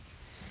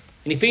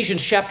In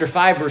Ephesians chapter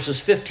 5,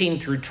 verses 15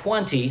 through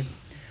 20,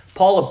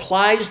 Paul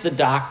applies the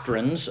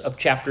doctrines of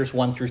chapters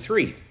 1 through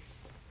 3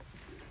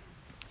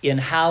 in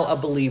how a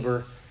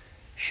believer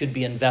should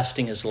be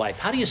investing his life.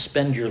 How do you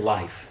spend your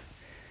life?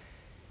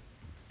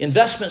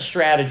 Investment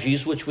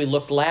strategies, which we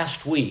looked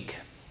last week.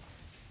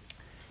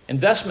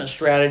 Investment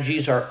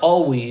strategies are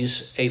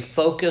always a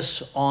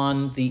focus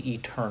on the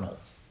eternal.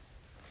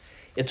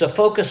 It's a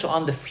focus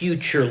on the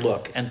future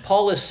look. And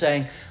Paul is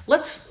saying,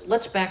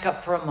 let's back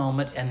up for a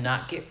moment and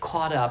not get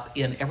caught up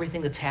in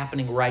everything that's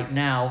happening right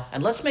now.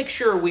 And let's make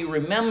sure we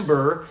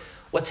remember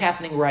what's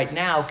happening right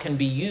now can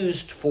be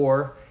used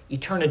for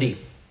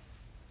eternity.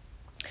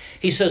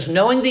 He says,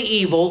 knowing the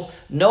evil,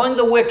 knowing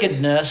the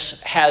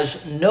wickedness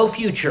has no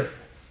future.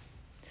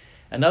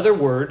 In other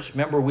words,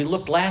 remember we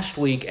looked last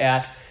week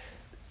at,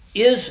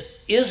 is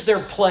there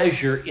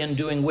pleasure in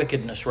doing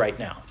wickedness right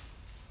now?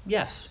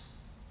 Yes.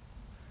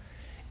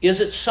 Is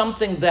it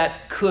something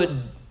that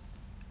could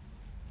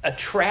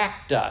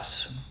attract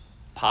us?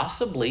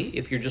 Possibly,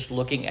 if you're just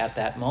looking at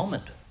that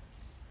moment.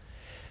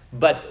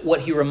 But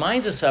what he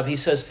reminds us of, he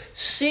says,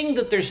 seeing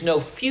that there's no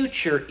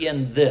future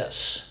in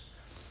this,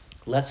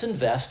 let's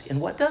invest in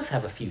what does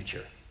have a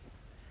future.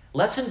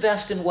 Let's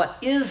invest in what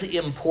is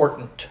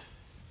important.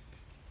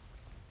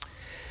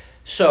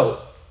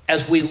 So,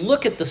 as we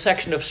look at the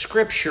section of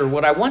Scripture,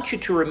 what I want you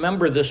to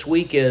remember this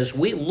week is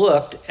we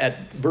looked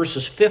at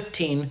verses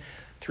 15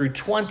 through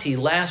 20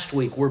 last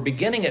week. We're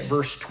beginning at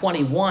verse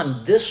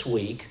 21 this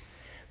week,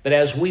 but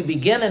as we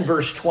begin in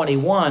verse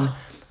 21,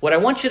 what I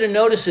want you to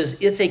notice is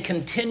it's a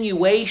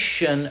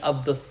continuation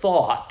of the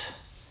thought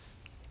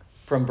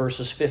from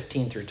verses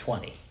 15 through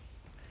 20.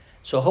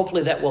 So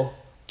hopefully that will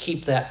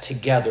keep that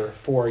together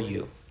for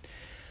you.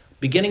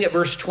 Beginning at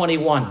verse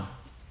 21,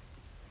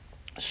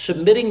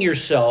 submitting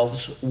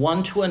yourselves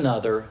one to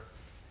another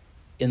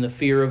in the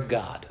fear of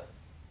God.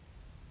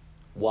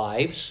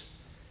 Wives,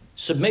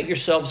 submit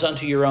yourselves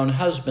unto your own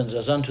husbands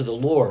as unto the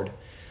Lord.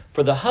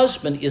 For the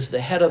husband is the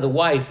head of the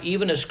wife,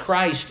 even as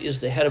Christ is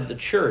the head of the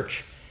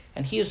church,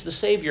 and he is the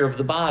Savior of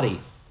the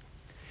body.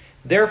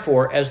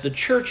 Therefore, as the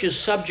church is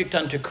subject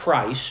unto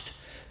Christ,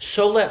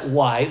 so let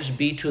wives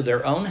be to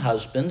their own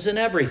husbands in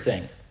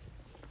everything.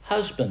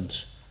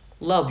 Husbands,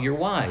 love your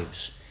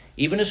wives,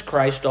 even as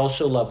Christ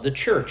also loved the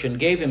church and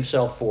gave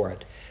himself for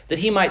it, that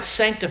he might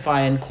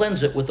sanctify and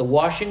cleanse it with the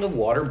washing of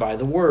water by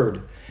the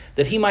word,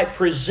 that he might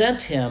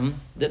present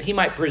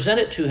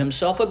it to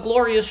himself a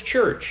glorious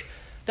church,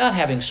 not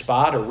having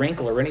spot or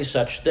wrinkle or any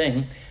such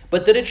thing,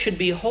 but that it should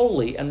be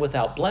holy and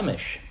without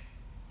blemish.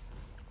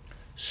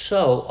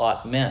 So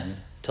ought men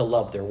to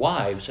love their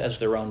wives as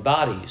their own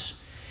bodies.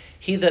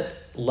 He that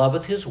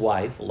loveth his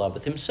wife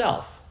loveth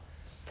himself.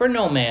 For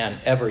no man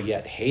ever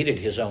yet hated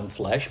his own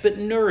flesh, but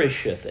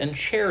nourisheth and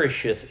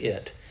cherisheth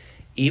it,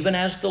 even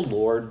as the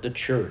Lord the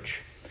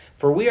church.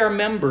 For we are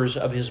members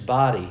of his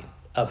body,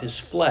 of his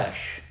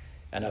flesh,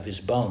 and of his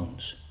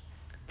bones.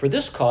 For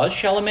this cause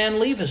shall a man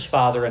leave his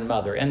father and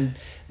mother, and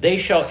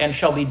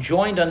shall be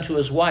joined unto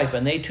his wife,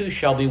 and they two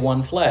shall be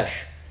one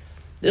flesh.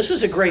 This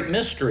is a great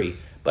mystery,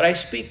 but I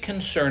speak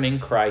concerning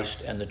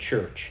Christ and the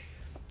church.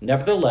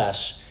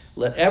 Nevertheless,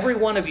 let every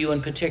one of you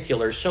in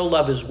particular so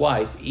love his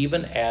wife,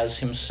 even as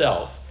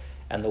himself,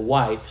 and the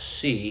wife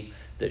see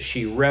that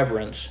she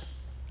reverence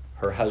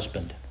her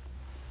husband.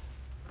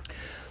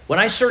 When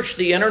I searched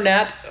the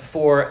internet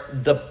for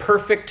the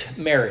perfect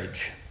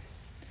marriage,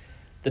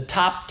 the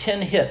top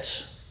 10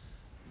 hits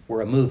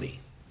were a movie.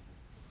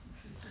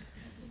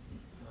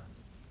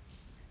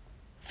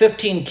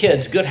 15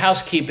 kids, Good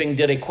Housekeeping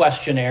did a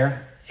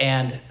questionnaire,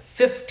 and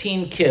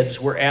 15 kids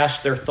were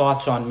asked their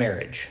thoughts on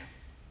marriage.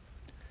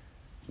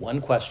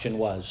 One question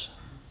was,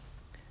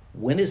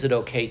 when is it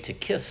okay to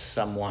kiss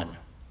someone?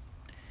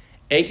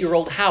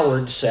 8-year-old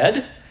Howard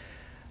said,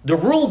 the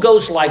rule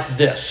goes like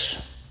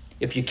this.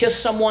 If you kiss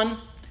someone,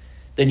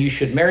 then you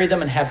should marry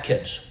them and have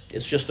kids.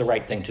 It's just the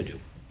right thing to do.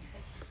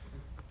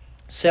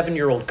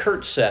 7-year-old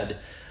Kurt said,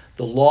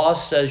 the law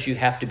says you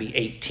have to be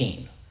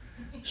 18,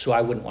 so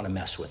I wouldn't want to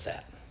mess with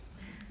that.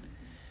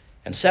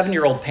 And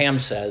 7-year-old Pam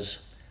says,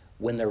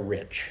 when they're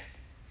rich.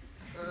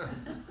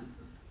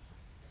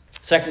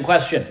 Second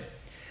question,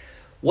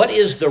 what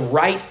is the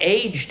right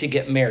age to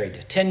get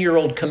married?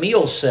 10-year-old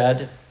Camille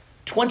said,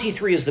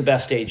 23 is the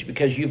best age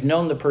because you've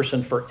known the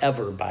person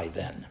forever by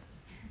then.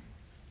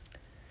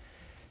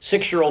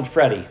 6-year-old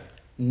Freddie,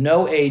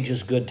 no age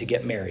is good to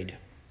get married.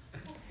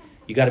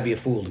 You got to be a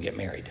fool to get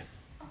married.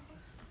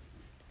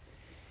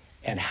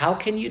 And how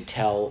can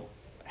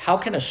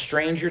a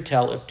stranger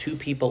tell if two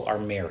people are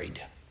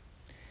married?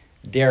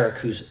 Derek,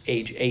 who's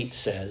age 8,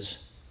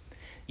 says,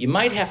 you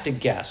might have to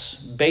guess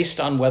based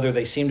on whether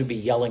they seem to be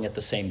yelling at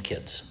the same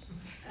kids.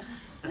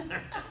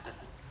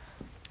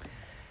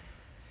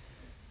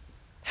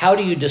 How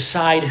do you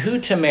decide who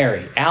to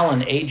marry?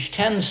 Alan, age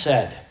 10,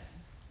 said,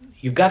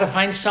 you've got to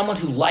find someone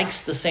who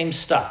likes the same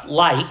stuff.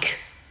 Like,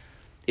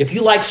 if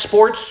you like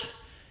sports,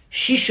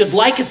 she should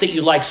like it that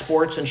you like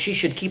sports, and she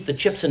should keep the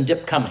chips and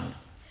dip coming.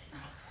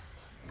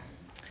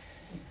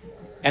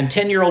 And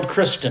 10-year-old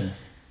Kristen,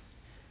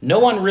 No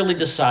one really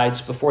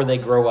decides before they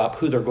grow up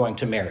who they're going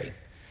to marry.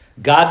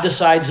 God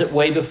decides it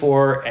way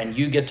before, and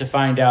you get to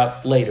find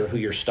out later who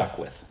you're stuck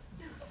with.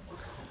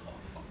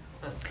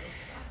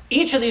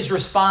 Each of these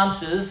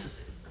responses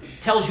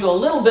tells you a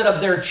little bit of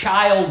their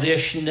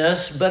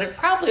childishness, but it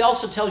probably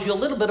also tells you a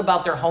little bit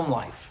about their home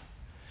life.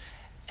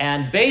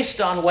 And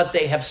based on what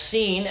they have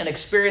seen and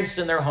experienced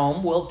in their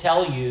home will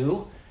tell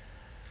you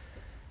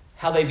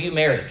how they view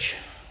marriage.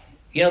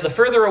 You know, the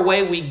further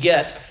away we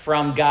get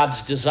from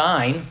God's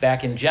design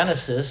back in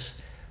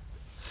Genesis,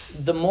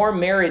 the more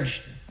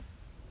marriage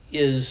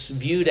is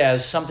viewed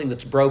as something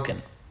that's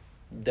broken,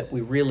 that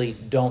we really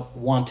don't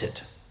want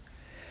it.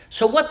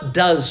 So what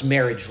does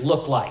marriage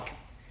look like?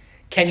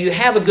 Can you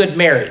have a good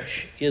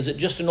marriage? Is it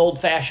just an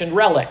old-fashioned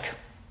relic?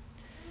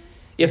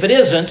 If it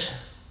isn't,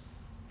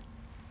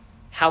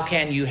 how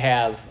can you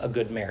have a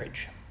good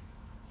marriage?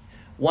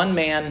 One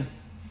man,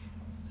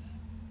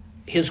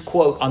 his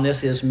quote on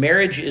this is,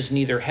 "Marriage is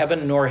neither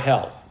heaven nor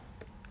hell.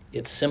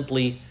 It's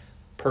simply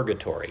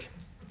purgatory."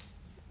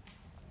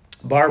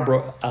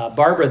 Barbara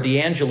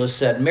DeAngelis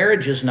said,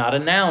 "Marriage is not a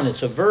noun,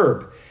 it's a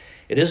verb.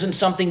 It isn't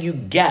something you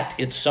get,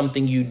 it's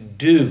something you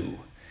do.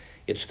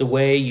 It's the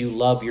way you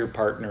love your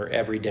partner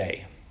every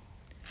day."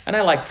 And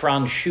I like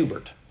Franz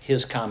Schubert.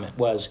 His comment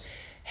was,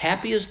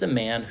 "Happy is the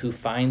man who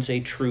finds a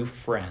true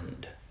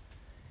friend,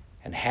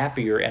 and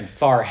happier and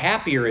far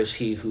happier is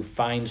he who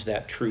finds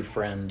that true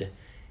friend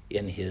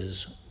in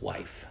his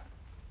wife."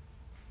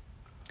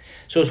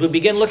 So as we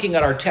begin looking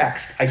at our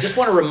text, I just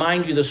want to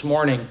remind you this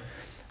morning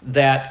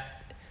that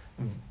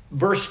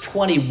verse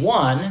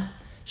 21,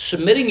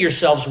 submitting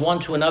yourselves one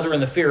to another in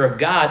the fear of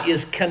God,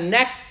 is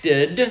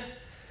connected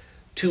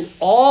to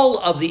all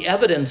of the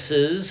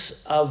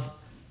evidences of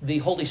the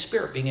Holy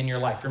Spirit being in your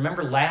life.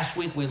 Remember last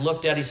week we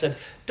looked at, he said,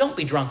 don't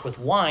be drunk with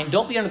wine,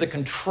 don't be under the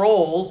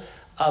control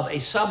of a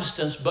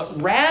substance,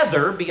 but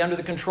rather be under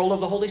the control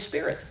of the Holy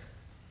Spirit.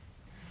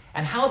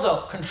 And how the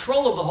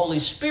control of the Holy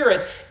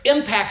Spirit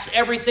impacts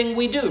everything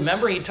we do.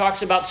 Remember, he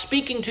talks about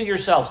speaking to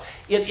yourselves.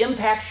 It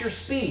impacts your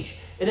speech.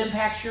 It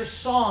impacts your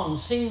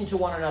songs, singing to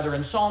one another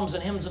in psalms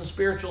and hymns and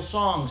spiritual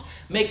songs,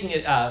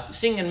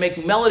 singing and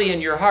making melody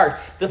in your heart.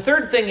 The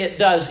third thing it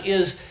does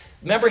is,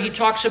 remember, he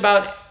talks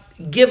about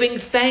giving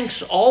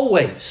thanks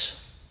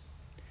always.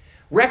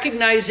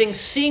 Recognizing,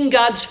 seeing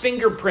God's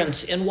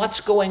fingerprints in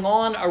what's going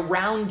on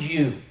around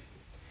you.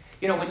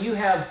 You know, when you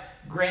have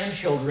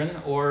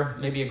grandchildren or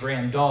maybe a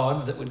grand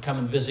dog that would come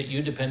and visit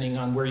you, depending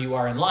on where you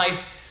are in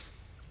life,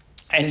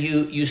 and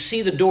you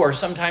see the door,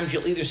 sometimes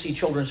you'll either see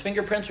children's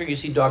fingerprints or you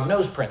see dog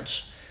nose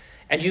prints.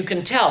 And you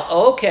can tell,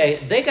 oh,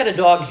 okay, they got a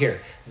dog here.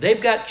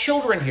 They've got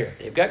children here.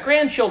 They've got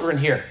grandchildren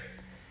here.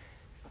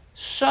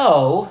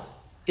 So,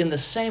 in the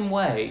same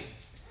way,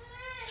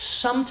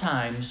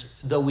 sometimes,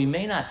 though we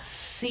may not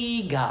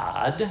see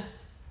God,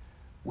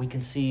 we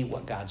can see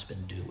what God's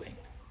been doing.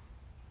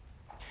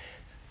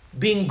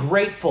 Being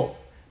grateful.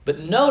 But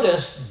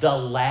notice the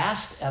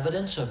last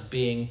evidence of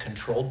being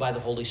controlled by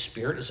the Holy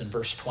Spirit is in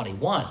verse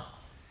 21.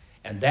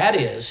 And that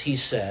is, he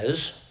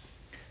says,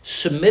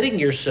 submitting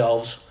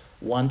yourselves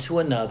one to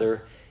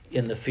another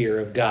in the fear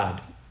of God.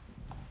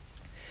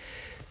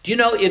 Do you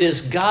know it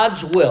is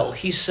God's will?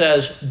 He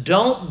says,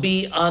 don't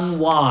be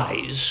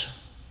unwise.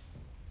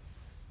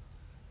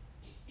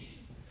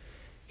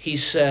 He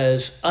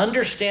says,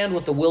 understand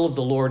what the will of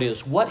the Lord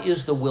is. What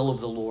is the will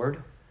of the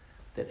Lord?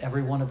 That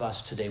every one of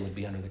us today would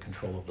be under the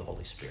control of the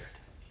Holy Spirit.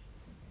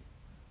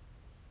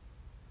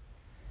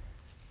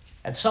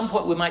 At some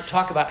point, we might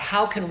talk about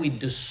how can we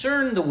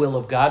discern the will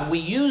of God. We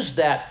use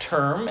that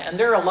term, and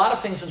there are a lot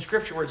of things in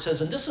Scripture where it says,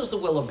 and this is the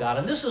will of God,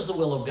 and this is the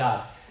will of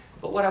God.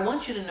 But what I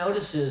want you to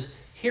notice is,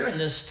 here in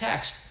this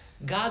text,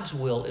 God's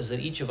will is that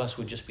each of us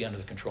would just be under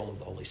the control of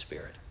the Holy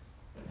Spirit.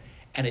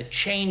 And it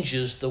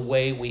changes the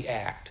way we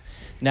act.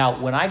 Now,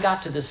 when I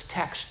got to this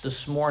text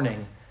this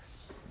morning,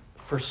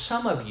 for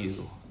some of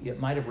you,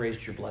 it might have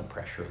raised your blood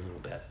pressure a little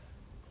bit.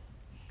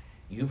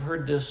 You've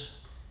heard this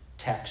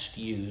text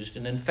used,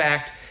 and in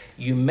fact,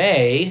 you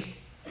may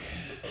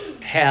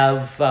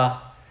have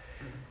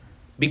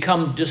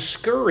become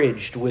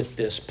discouraged with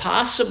this.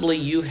 Possibly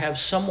you have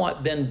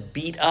somewhat been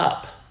beat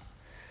up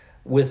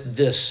with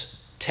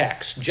this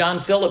text. John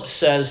Phillips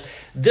says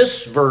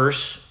this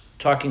verse,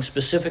 talking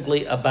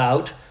specifically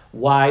about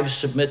wives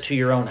submit to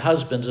your own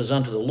husbands as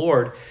unto the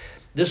Lord,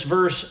 this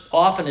verse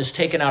often is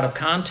taken out of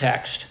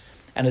context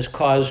and has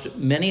caused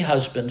many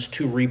husbands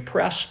to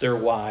repress their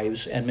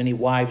wives and many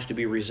wives to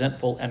be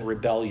resentful and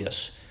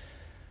rebellious.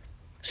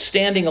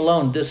 Standing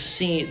alone,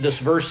 this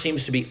verse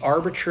seems to be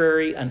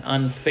arbitrary and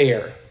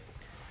unfair,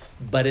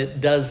 but it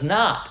does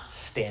not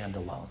stand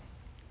alone.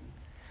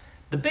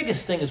 The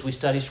biggest thing as we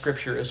study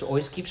Scripture is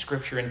always keep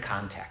Scripture in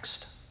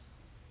context.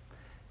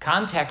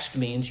 Context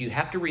means you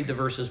have to read the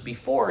verses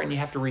before and you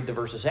have to read the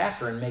verses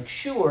after and make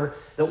sure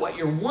that what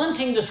you're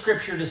wanting the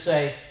Scripture to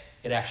say,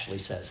 it actually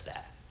says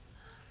that.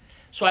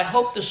 So I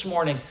hope this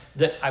morning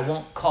that I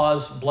won't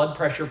cause blood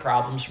pressure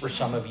problems for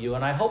some of you.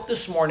 And I hope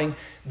this morning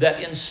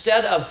that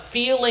instead of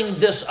feeling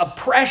this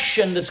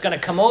oppression that's going to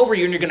come over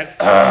you and you're going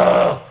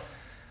to,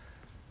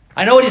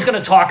 I know what he's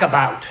going to talk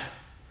about.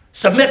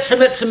 Submit,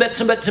 submit, submit,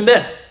 submit,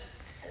 submit.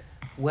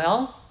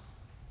 Well,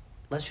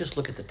 let's just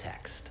look at the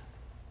text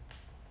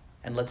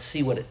and let's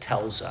see what it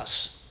tells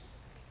us.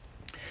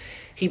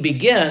 He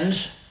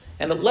begins,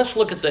 and let's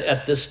look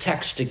at this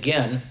text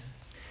again,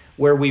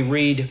 where we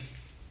read,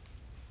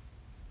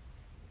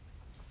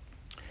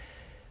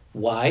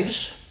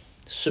 "Wives,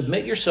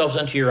 submit yourselves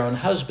unto your own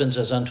husbands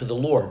as unto the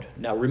Lord."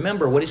 Now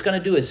remember, what he's going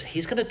to do is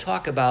he's going to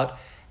talk about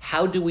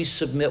how do we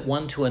submit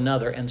one to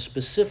another, and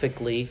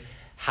specifically,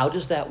 how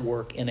does that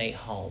work in a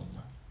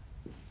home?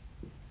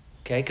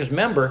 Okay, because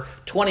remember,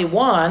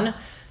 21,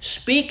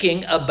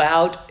 speaking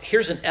about,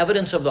 here's an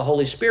evidence of the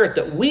Holy Spirit,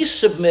 that we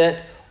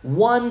submit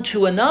one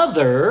to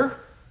another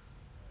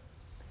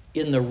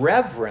in the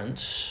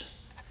reverence,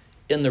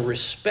 in the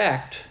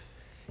respect,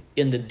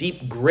 in the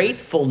deep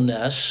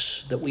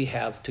gratefulness that we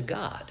have to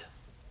God.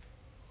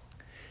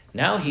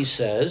 Now he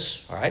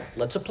says, all right,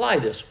 let's apply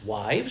this.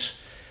 Wives,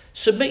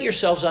 submit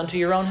yourselves unto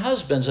your own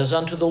husbands as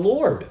unto the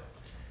Lord.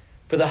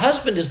 For the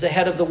husband is the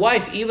head of the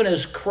wife, even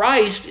as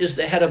Christ is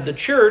the head of the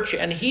church,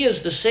 and he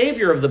is the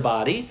Savior of the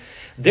body.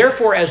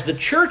 Therefore, as the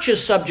church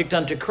is subject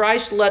unto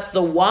Christ, let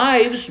the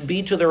wives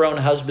be to their own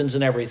husbands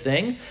in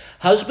everything.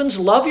 Husbands,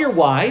 love your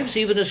wives,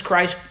 even as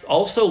Christ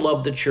also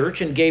loved the church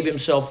and gave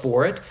himself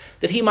for it,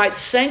 that he might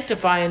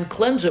sanctify and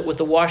cleanse it with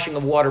the washing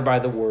of water by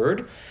the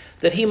word,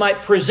 that he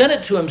might present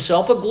it to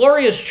himself a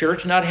glorious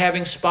church, not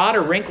having spot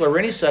or wrinkle or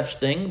any such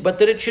thing, but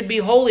that it should be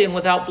holy and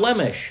without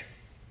blemish.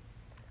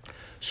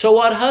 So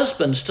ought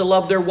husbands to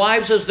love their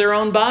wives as their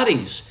own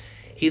bodies.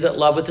 He that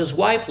loveth his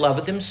wife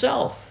loveth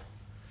himself.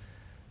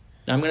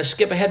 Now I'm going to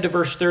skip ahead to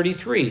verse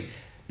 33.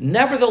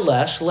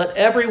 Nevertheless, let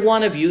every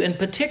one of you in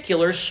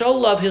particular so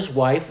love his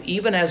wife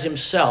even as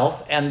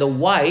himself, and the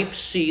wife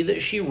see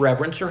that she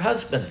reverence her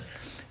husband.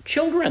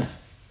 Children,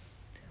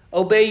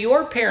 obey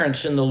your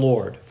parents in the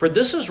Lord, for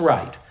this is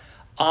right.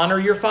 Honor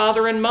your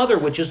father and mother,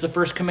 which is the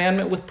first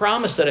commandment with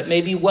promise, that it may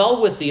be well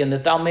with thee, and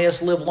that thou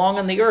mayest live long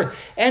on the earth.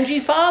 And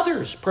ye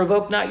fathers,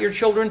 provoke not your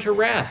children to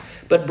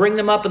wrath, but bring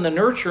them up in the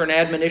nurture and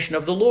admonition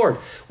of the Lord.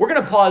 We're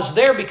going to pause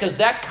there because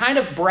that kind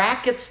of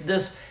brackets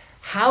this,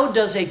 how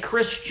does a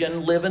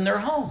Christian live in their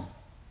home?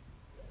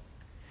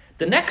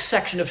 The next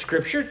section of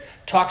Scripture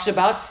talks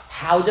about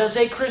how does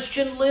a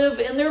Christian live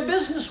in their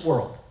business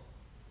world?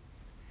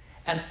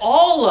 And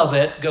all of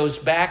it goes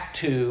back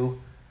to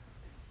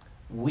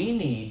we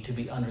need to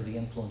be under the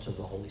influence of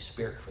the Holy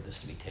Spirit for this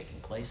to be taking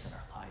place in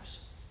our lives.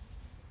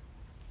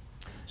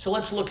 So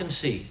let's look and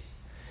see.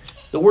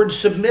 The word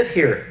submit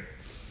here.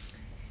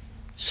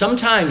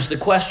 Sometimes the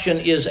question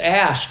is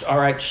asked, all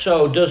right,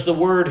 so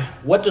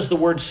what does the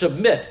word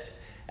submit?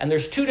 And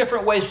there's two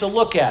different ways to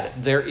look at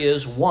it. There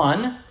is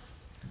one,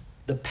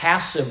 the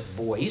passive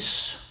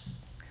voice,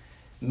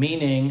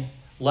 meaning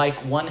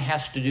like one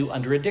has to do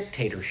under a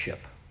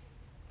dictatorship.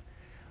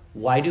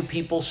 Why do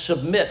people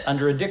submit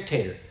under a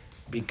dictator?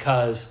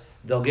 Because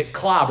they'll get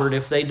clobbered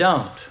if they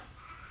don't.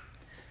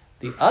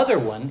 The other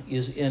one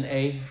is in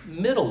a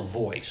middle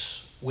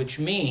voice, which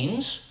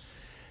means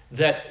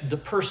that the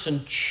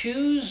person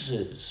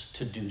chooses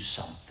to do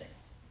something.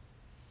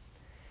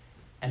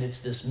 And it's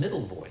this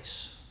middle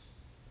voice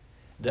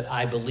that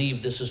I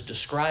believe this is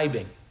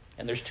describing.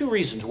 And there's two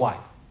reasons why.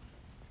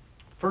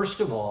 First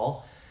of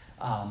all,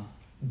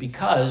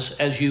 because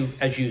as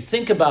you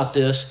think about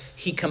this,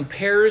 he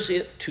compares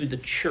it to the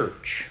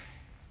church.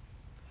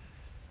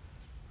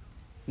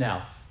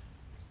 Now,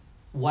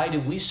 why do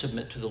we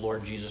submit to the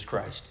Lord Jesus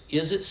Christ?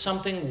 Is it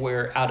something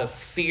where out of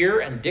fear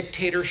and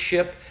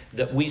dictatorship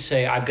that we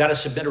say, I've got to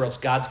submit or else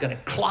God's going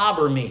to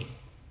clobber me?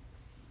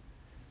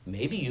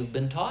 Maybe you've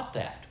been taught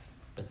that,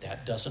 but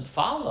that doesn't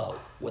follow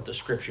what the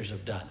Scriptures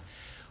have done.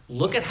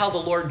 Look at how the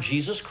Lord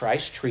Jesus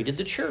Christ treated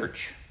the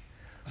church.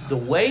 The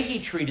way he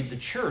treated the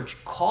church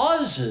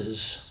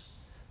causes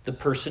the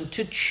person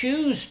to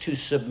choose to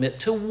submit,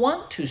 to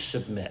want to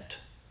submit.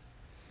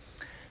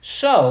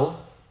 So,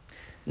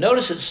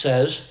 notice it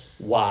says,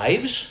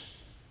 wives,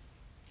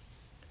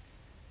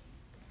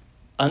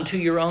 unto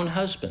your own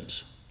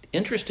husbands.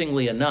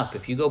 Interestingly enough,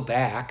 if you go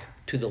back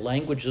to the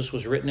language this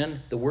was written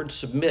in, the word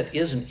submit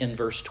isn't in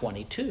verse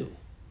 22.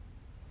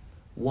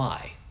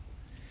 Why?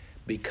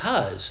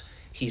 Because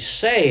he's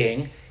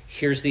saying,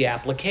 here's the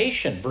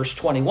application. Verse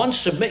 21,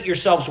 submit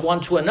yourselves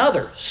one to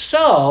another.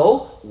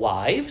 So,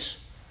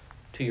 wives,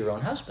 to your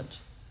own husbands.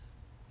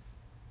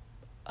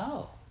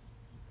 Oh.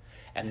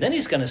 And then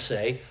he's going to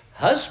say,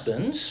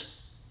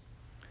 husbands,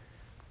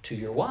 to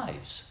your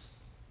wives.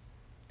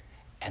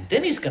 And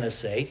then he's going to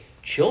say,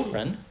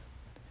 children,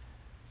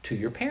 to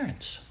your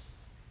parents.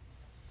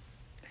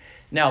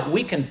 Now,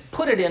 we can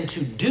put it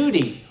into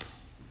duty,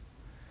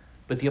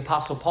 but the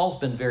Apostle Paul's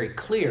been very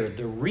clear.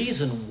 The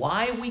reason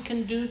why we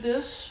can do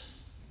this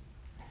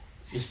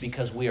is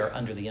because we are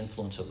under the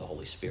influence of the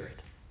Holy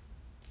Spirit.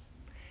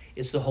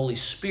 It's the Holy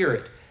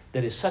Spirit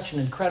that is such an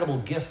incredible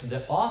gift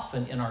that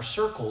often in our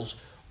circles,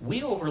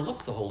 we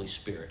overlook the Holy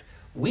Spirit.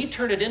 We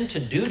turn it into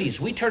duties.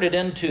 We turn it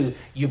into,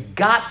 you've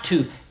got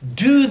to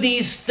do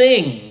these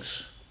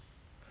things.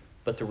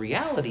 But the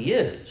reality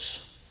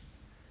is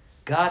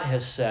God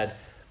has said,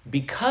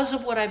 because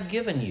of what I've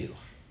given you,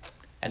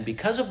 and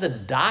because of the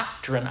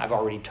doctrine I've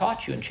already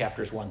taught you in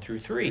chapters 1 through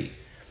 3,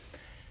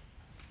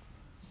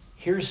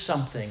 here's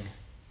something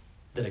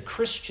that a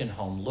Christian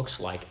home looks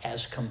like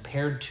as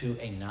compared to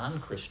a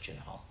non-Christian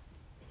home.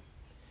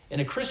 In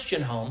a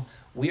Christian home,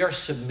 we are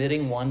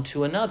submitting one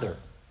to another.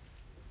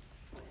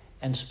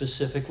 And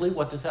specifically,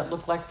 what does that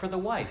look like for the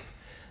wife?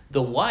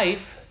 The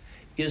wife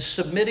is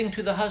submitting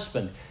to the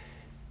husband.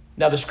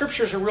 Now, the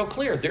scriptures are real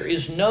clear. There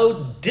is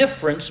no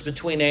difference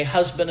between a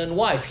husband and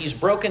wife. He's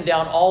broken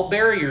down all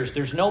barriers.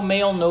 There's no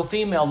male, no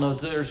female,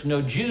 there's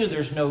no Jew,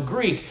 there's no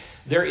Greek,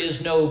 there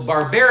is no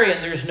barbarian,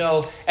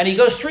 and he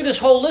goes through this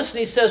whole list and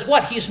he says,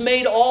 what? He's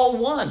made all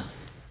one.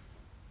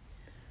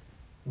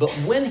 But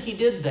when he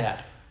did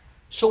that,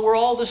 so we're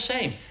all the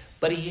same,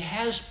 but he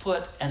has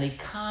put an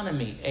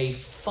economy, a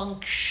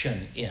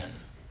function in.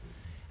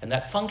 And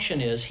that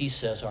function is, he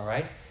says, all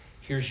right,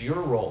 here's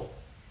your role,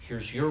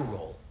 here's your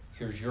role.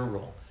 Here's your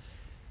role.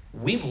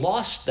 We've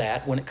lost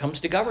that when it comes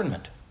to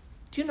government.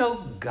 Do you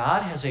know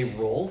God has a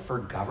role for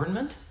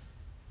government?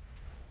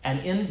 And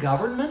in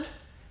government,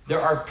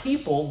 there are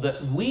people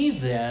that we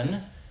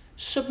then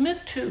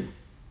submit to.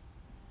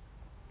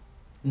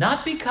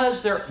 Not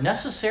because they're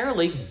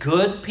necessarily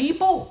good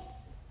people.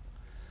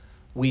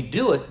 We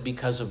do it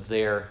because of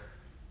their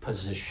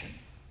position.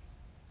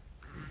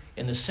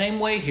 In the same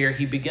way here,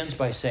 he begins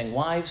by saying,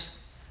 wives,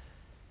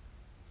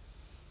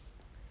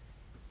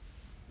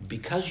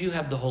 because you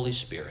have the Holy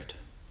Spirit,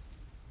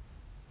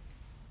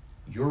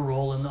 your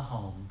role in the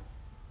home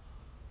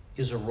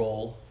is a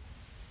role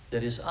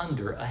that is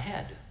under a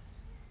head.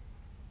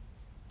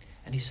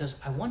 And he says,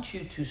 I want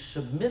you to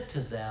submit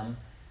to them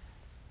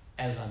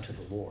as unto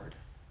the Lord.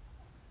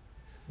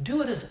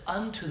 Do it as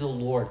unto the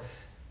Lord.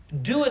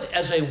 Do it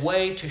as a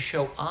way to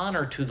show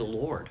honor to the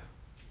Lord,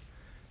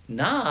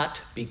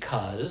 not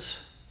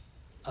because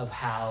of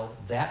how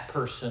that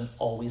person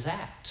always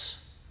acts.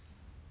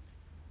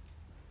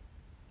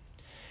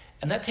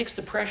 And that takes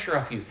the pressure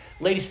off you.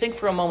 Ladies, think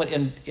for a moment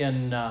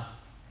in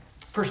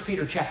 1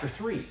 Peter chapter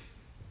 3,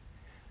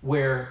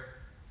 where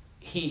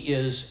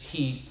Peter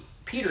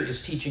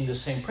is teaching the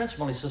same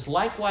principle. And he says,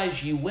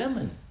 likewise, you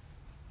women,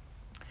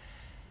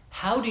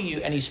 how do you,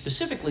 and he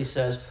specifically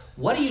says,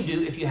 what do you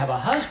do if you have a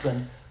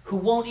husband who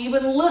won't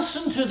even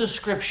listen to the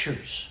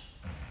scriptures?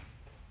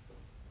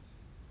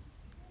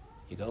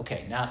 You go,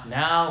 okay,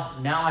 now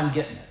I'm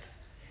getting it.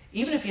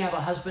 Even if you have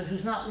a husband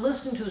who's not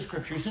listening to the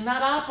scriptures, who's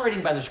not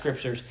operating by the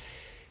scriptures,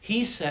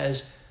 he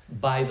says,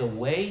 by the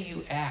way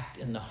you act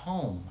in the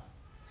home,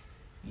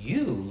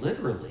 you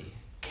literally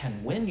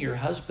can win your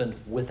husband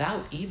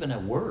without even a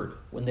word.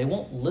 When they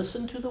won't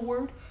listen to the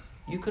word,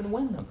 you can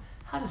win them.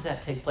 How does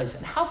that take place?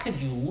 And how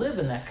could you live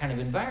in that kind of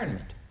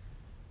environment?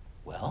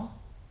 Well,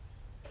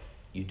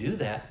 you do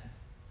that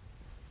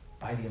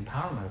by the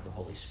empowerment of the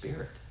Holy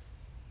Spirit.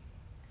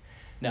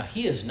 Now,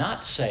 he is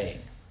not saying,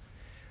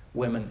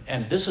 women,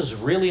 and this is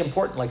really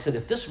important, like I said,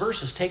 if this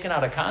verse is taken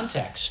out of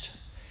context,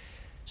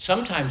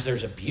 sometimes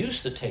there's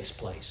abuse that takes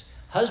place.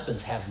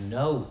 Husbands have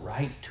no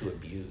right to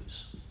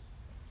abuse.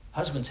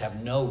 Husbands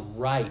have no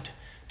right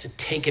to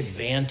take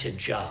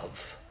advantage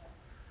of.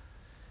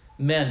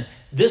 Men,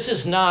 this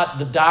is not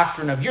the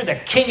doctrine of you're the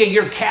king of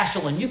your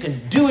castle and you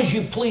can do as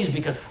you please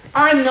because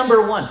I'm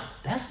number one.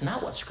 That's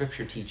not what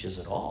Scripture teaches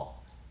at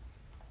all.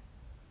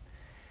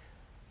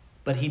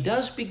 But he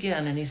does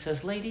begin and he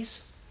says,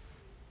 ladies,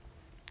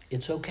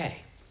 it's okay.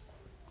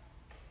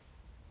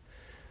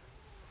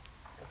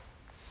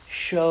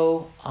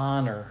 Show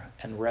honor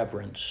and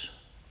reverence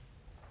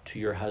to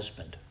your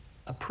husband,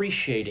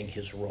 appreciating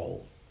his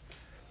role.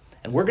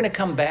 And we're going to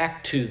come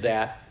back to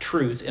that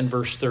truth in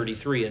verse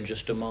 33 in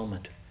just a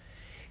moment.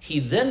 He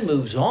then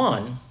moves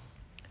on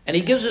and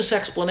he gives this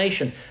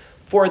explanation.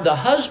 For the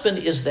husband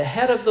is the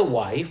head of the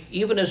wife,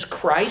 even as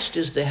Christ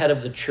is the head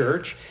of the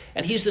church,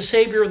 and he's the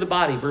Savior of the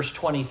body, verse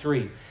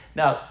 23.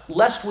 Now,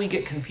 lest we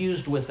get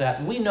confused with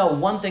that, we know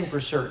one thing for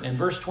certain. In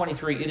verse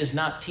 23, it is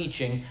not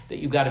teaching that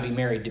you've got to be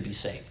married to be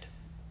saved.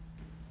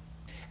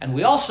 And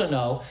we also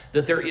know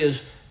that there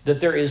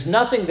is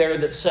nothing there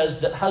that says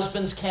that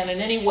husbands can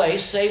in any way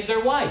save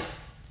their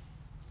wife.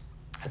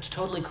 That's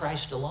totally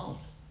Christ alone.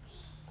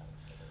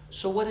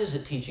 So what is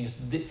it teaching us?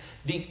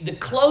 The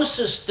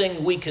closest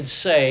thing we could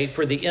say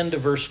for the end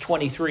of verse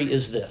 23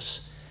 is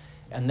this,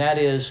 and that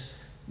is,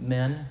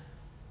 men,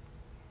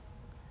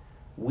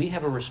 we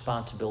have a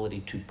responsibility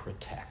to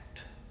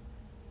protect.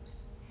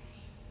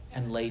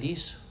 And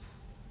ladies,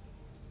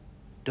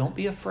 don't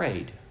be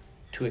afraid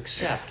to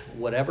accept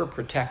whatever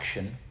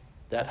protection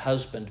that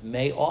husband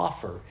may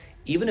offer,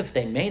 even if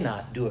they may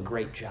not do a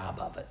great job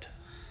of it.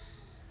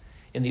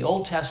 In the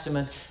Old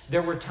Testament,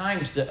 there were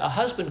times that a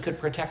husband could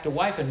protect a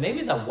wife, and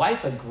maybe the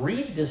wife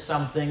agreed to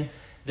something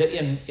that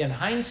in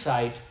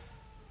hindsight,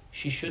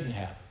 she shouldn't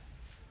have.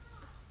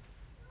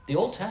 The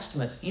Old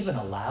Testament even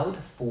allowed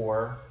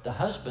for the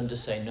husband to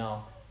say,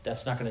 no,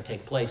 that's not going to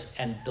take place,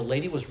 and the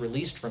lady was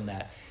released from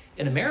that.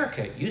 In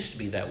America, it used to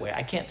be that way.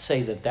 I can't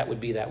say that that would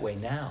be that way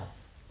now.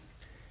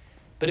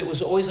 But it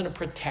was always in a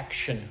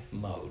protection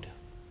mode.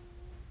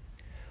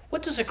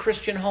 What does a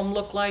Christian home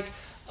look like?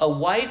 A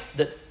wife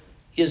that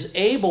is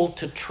able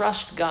to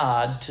trust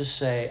God to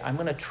say, I'm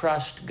going to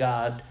trust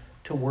God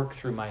to work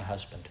through my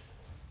husband.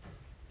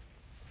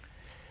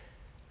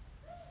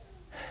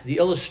 The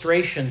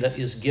illustration that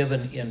is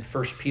given in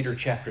 1 Peter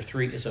chapter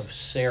 3 is of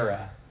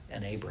Sarah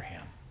and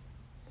Abraham.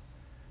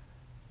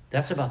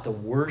 That's about the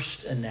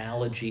worst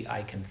analogy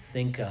I can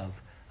think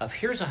of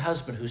here's a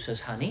husband who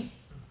says, honey,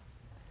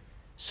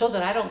 so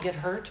that I don't get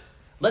hurt,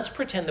 let's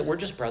pretend that we're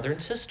just brother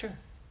and sister.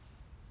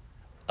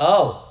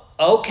 Oh,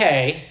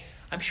 okay.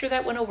 I'm sure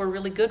that went over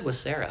really good with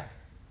Sarah.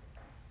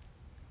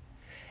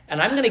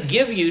 And I'm going to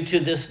give you to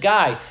this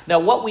guy. Now,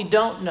 what we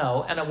don't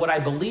know, and what I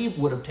believe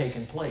would have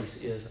taken place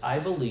is, I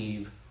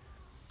believe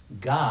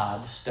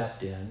God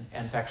stepped in,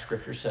 and in fact,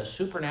 Scripture says,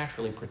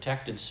 supernaturally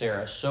protected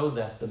Sarah so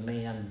that the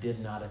man did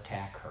not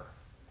attack her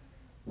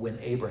when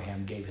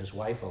Abraham gave his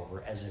wife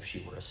over as if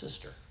she were a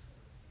sister.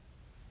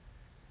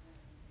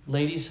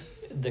 Ladies,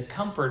 the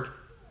comfort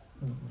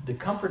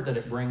that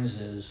it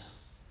brings is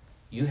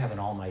you have an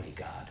almighty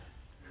God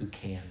who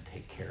can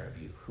take care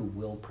of you, who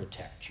will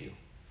protect you.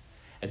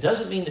 It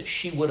doesn't mean that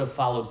she would have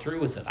followed through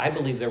with it. I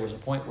believe there was a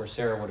point where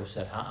Sarah would have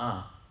said,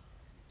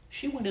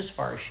 She went as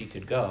far as she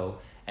could go,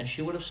 and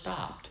she would have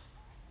stopped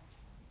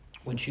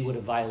when she would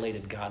have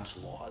violated God's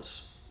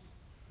laws.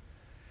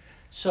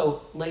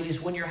 So, ladies,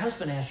 when your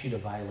husband asks you to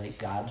violate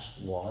God's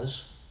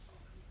laws,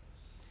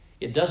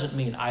 it doesn't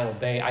mean I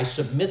obey, I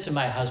submit to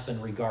my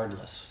husband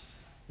regardless.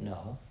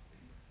 No.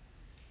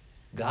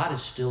 God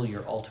is still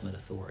your ultimate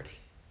authority.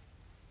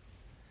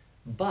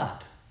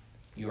 But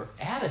your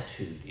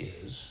attitude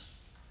is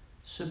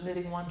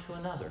submitting one to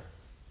another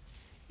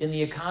in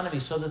the economy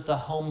so that the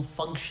home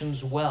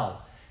functions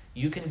well.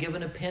 You can give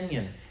an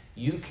opinion.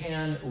 You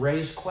can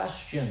raise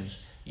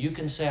questions. You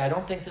can say, I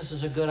don't think this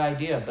is a good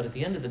idea, but at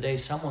the end of the day,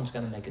 someone's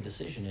going to make a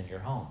decision in your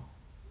home.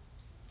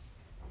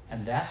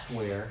 And that's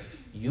where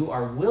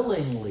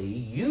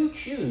you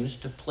choose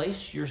to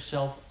place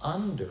yourself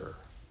under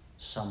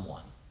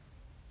someone.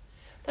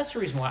 That's the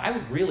reason why I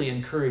would really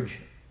encourage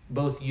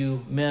both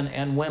you men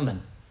and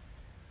women.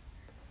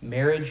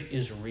 Marriage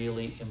is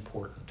really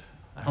important.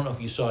 I don't know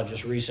if you saw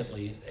just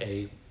recently,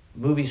 a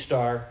movie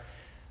star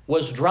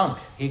was drunk.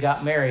 He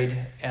got married,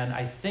 and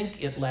I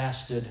think it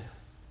lasted,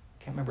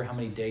 I can't remember how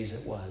many days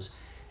it was.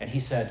 And he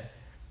said,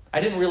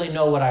 I didn't really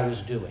know what I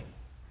was doing.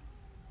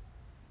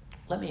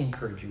 Let me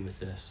encourage you with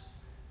this.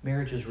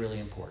 Marriage is really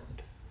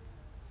important.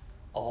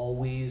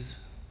 Always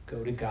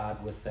go to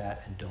God with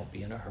that and don't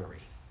be in a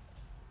hurry.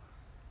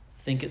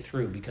 Think it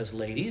through, because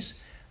ladies,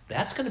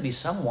 that's going to be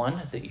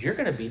someone that you're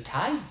going to be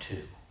tied to.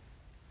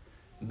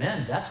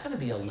 Men, that's going to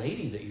be a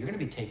lady that you're going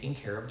to be taking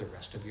care of the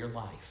rest of your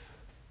life.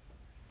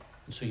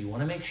 And so you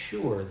want to make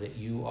sure that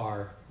you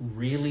are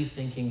really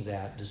thinking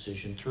that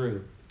decision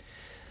through.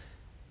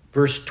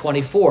 Verse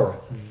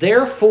 24,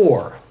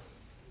 therefore,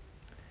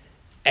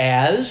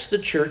 as the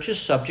church is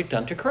subject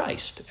unto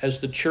Christ, as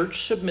the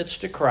church submits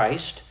to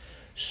Christ,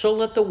 so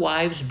let the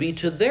wives be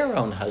to their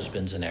own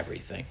husbands in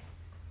everything.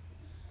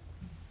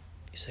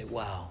 You say,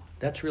 wow,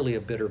 that's really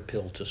a bitter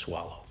pill to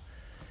swallow.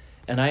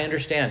 And I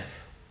understand.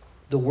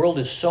 The world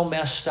is so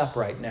messed up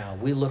right now.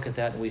 We look at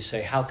that and we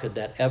say, how could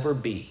that ever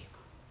be?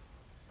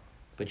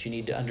 But you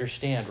need to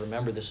understand,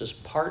 remember, this is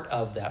part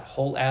of that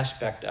whole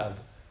aspect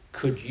of,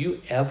 could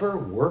you ever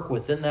work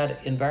within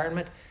that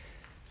environment?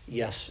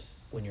 Yes,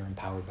 when you're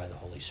empowered by the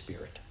Holy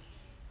Spirit.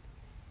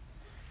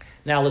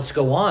 Now let's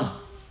go on.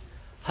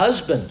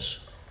 Husbands,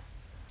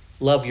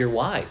 love your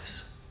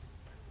wives.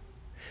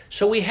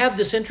 So we have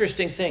this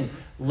interesting thing.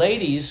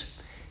 Ladies,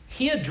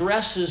 he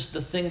addresses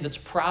the thing that's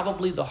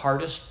probably the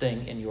hardest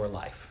thing in your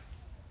life.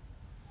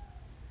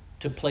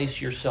 To place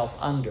yourself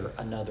under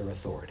another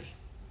authority,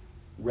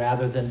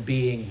 rather than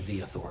being the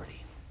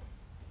authority.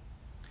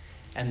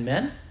 And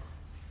men,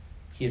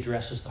 he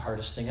addresses the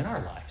hardest thing in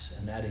our lives,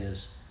 and that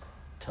is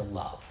to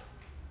love.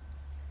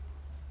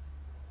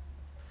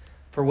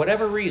 For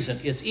whatever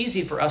reason, it's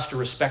easy for us to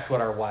respect what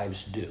our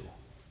wives do.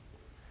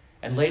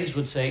 And ladies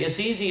would say, it's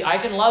easy, I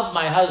can love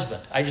my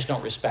husband, I just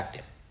don't respect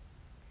him.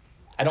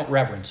 I don't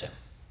reverence him.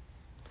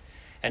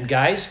 And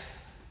guys,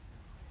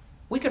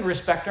 we can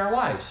respect our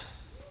wives.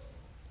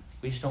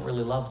 We just don't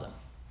really love them.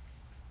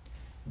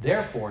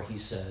 Therefore, he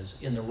says,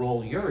 in the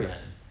role you're in,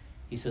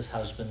 he says,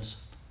 husbands,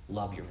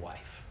 love your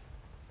wife.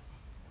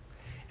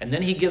 And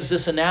then he gives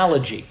this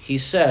analogy. He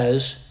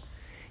says,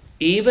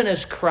 even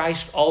as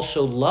Christ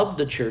also loved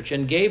the church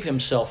and gave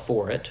himself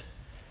for it,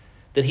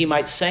 that he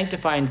might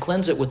sanctify and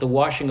cleanse it with the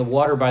washing of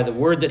water by the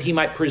word, that he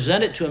might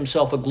present it to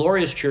himself a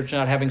glorious church,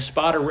 not having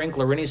spot or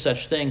wrinkle or any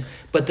such thing,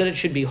 but that it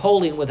should be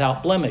holy and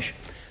without blemish.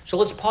 So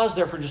let's pause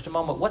there for just a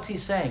moment. What's he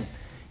saying?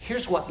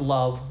 Here's what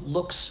love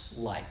looks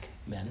like,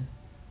 men.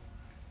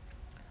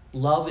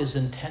 Love is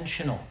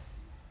intentional.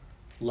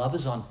 Love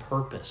is on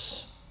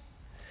purpose.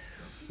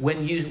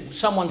 When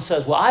someone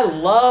says, well, I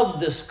love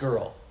this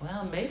girl.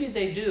 Well, maybe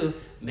they do.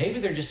 Maybe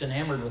they're just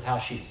enamored with how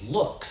she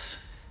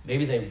looks.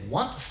 Maybe they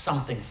want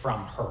something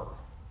from her.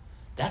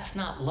 That's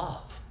not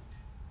love.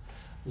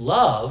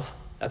 Love,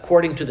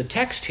 according to the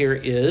text here,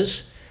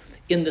 is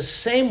in the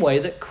same way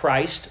that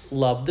Christ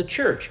loved the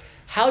church.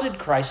 How did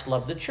Christ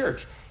love the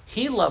church?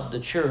 He loved the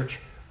church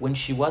when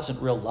she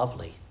wasn't real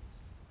lovely.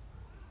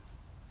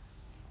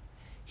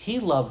 He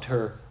loved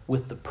her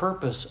with the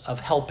purpose of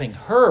helping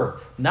her,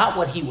 not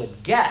what he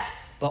would get,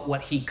 but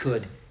what he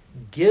could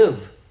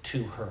give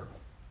to her.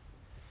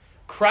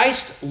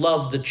 Christ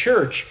loved the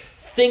church,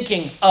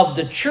 thinking of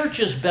the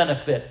church's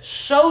benefit,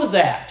 so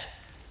that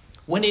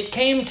when it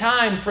came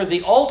time for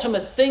the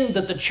ultimate thing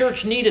that the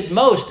church needed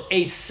most,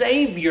 a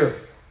Savior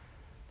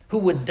who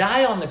would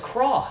die on the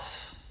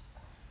cross,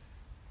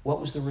 what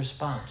was the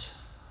response?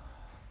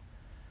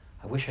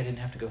 I wish I didn't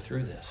have to go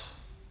through this,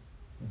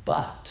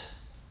 but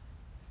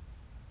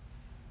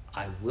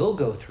I will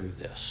go through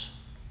this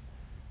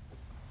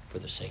for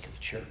the sake of the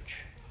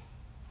church.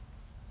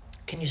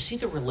 Can you see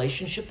the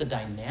relationship, the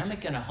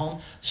dynamic in a home,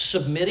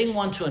 submitting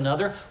one to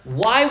another?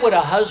 Why would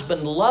a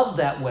husband love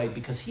that way?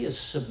 Because he is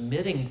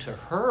submitting to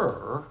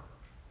her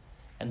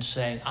and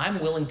saying, I'm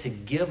willing to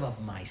give of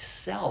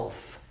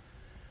myself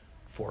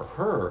for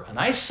her. And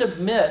I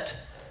submit,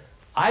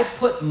 I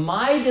put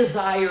my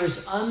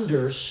desires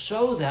under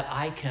so that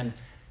I can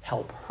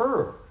help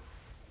her.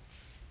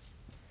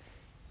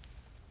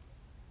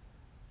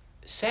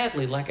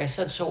 Sadly, like I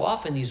said, so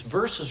often these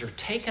verses are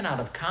taken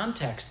out of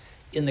context.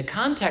 In the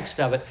context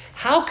of it,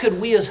 how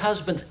could we as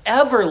husbands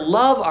ever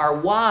love our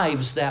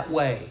wives that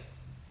way?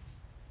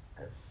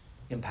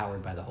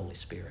 Empowered by the Holy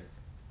Spirit.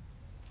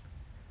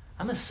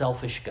 I'm a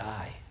selfish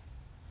guy.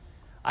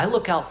 I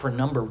look out for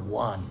number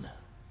one.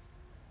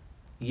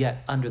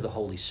 Yet under the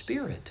Holy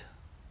Spirit,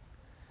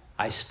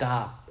 I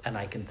stop and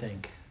I can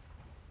think,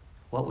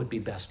 what would be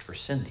best for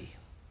Cindy?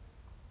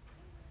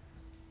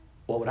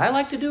 What would I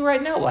like to do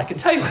right now? Well, I can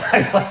tell you what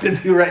I'd like to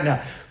do right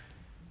now.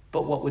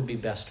 But what would be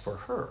best for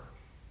her?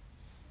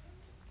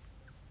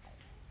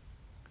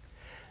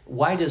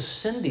 Why does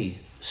Cindy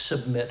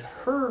submit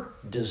her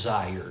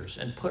desires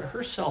and put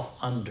herself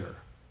under?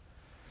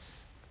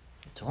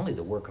 It's only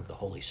the work of the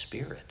Holy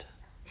Spirit.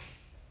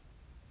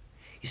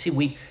 You see,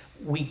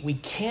 we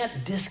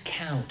can't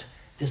discount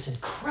this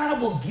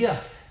incredible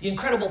gift, the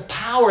incredible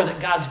power that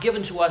God's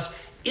given to us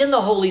in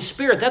the Holy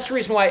Spirit. That's the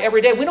reason why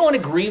every day we don't want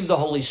to grieve the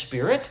Holy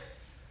Spirit.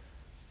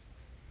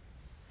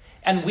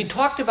 And we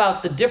talked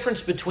about the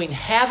difference between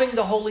having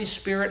the Holy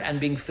Spirit and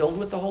being filled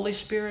with the Holy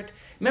Spirit.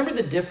 Remember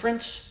the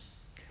difference?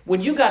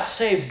 When you got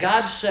saved,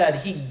 God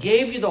said he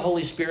gave you the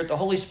Holy Spirit. The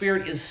Holy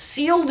Spirit is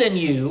sealed in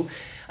you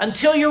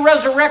until you're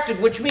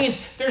resurrected, which means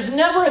there's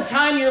never a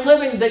time you're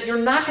living that you're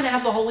not going to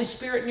have the Holy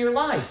Spirit in your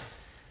life.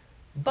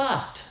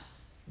 But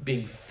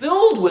being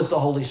filled with the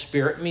Holy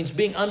Spirit means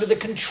being under the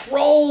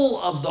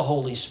control of the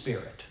Holy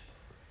Spirit.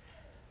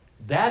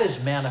 That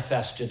is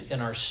manifested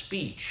in our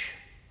speech,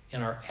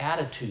 in our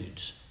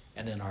attitudes,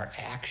 and in our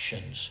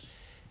actions,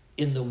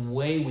 in the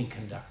way we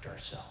conduct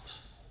ourselves.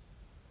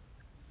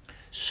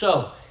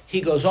 So he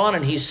goes on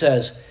and he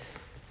says,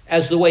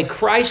 as the way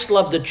Christ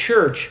loved the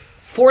church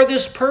for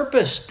this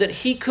purpose, that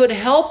he could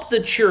help the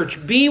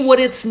church be what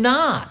it's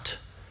not.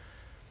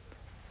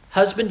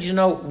 Husbands, you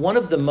know, one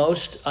of the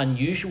most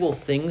unusual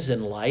things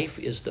in life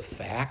is the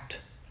fact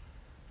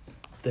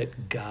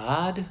that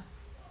God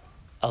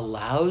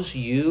allows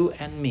you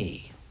and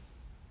me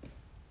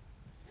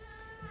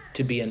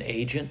to be an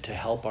agent to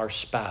help our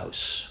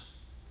spouse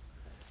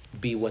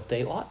be what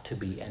they ought to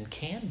be and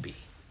can be.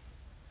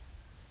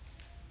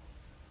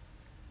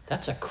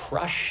 That's a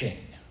crushing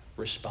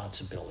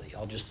responsibility,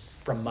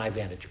 from my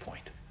vantage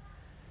point.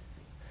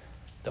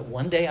 That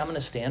one day I'm going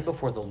to stand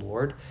before the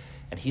Lord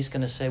and he's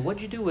going to say,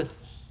 what'd you do with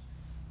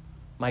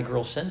my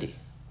girl Cindy?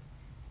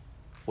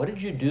 What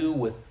did you do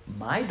with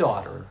my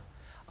daughter?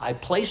 I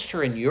placed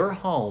her in your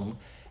home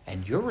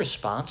and you're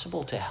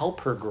responsible to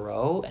help her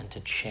grow and to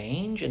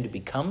change and to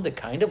become the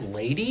kind of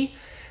lady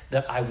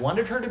that I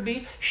wanted her to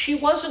be. She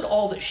wasn't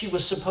all that she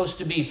was supposed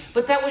to be,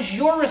 but that was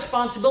your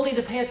responsibility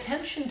to pay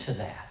attention to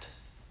that,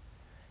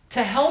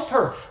 to help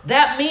her.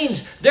 That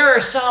means there are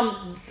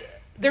some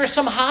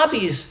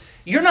hobbies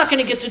you're not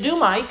going to get to do,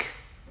 Mike.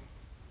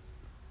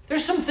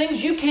 There's some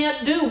things you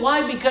can't do.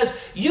 Why? Because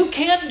you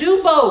can't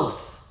do both.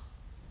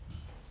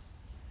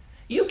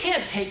 You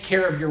can't take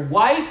care of your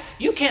wife.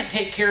 You can't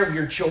take care of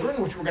your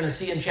children, which we're going to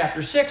see in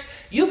chapter 6.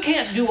 You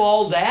can't do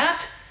all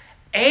that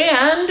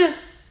and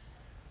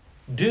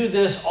do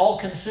this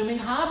all-consuming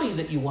hobby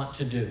that you want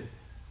to do.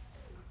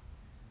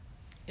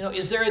 You know,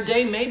 is there a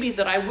day maybe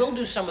that I will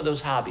do some of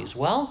those hobbies?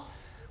 Well,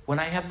 when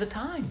I have the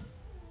time.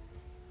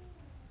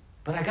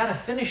 But I got to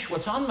finish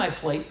what's on my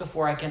plate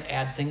before I can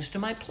add things to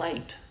my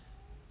plate.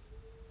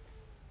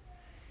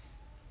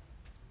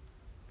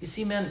 You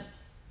see, men,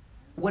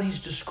 what he's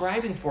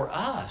describing for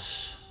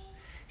us,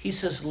 he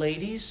says,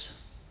 ladies,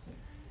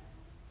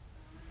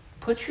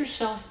 put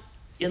yourself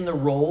in the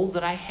role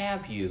that I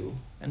have you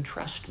and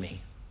trust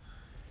me.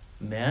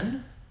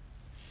 Men,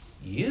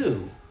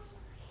 you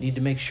need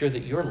to make sure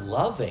that you're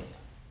loving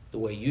the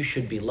way you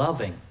should be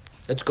loving.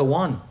 Let's go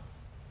on.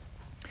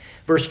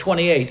 Verse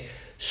 28,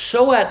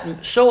 So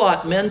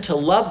ought men to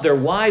love their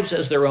wives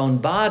as their own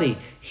body.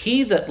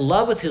 He that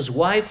loveth his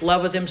wife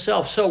loveth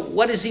himself. So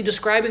what is he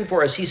describing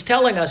for us? He's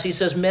telling us, he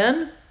says,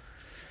 men,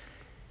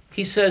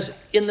 he says,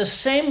 in the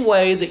same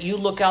way that you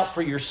look out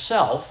for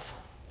yourself,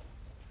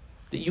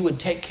 that you would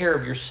take care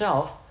of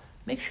yourself,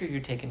 make sure you're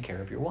taking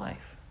care of your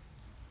wife.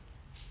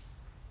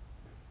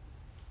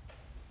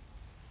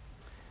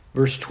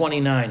 Verse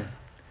 29,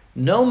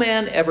 no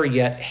man ever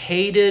yet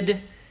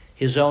hated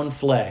his own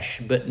flesh,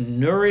 but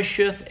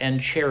nourisheth and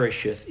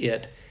cherisheth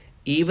it,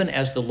 even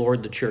as the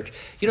Lord the church.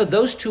 You know,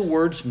 those two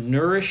words,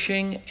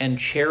 nourishing and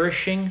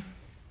cherishing,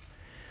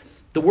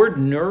 the word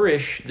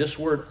nourish, this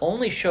word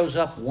only shows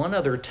up one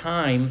other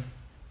time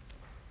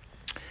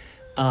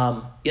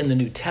in the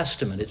New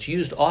Testament. It's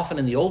used often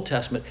in the Old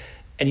Testament.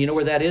 And you know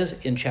where that is?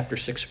 In chapter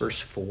 6, verse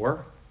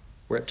 4,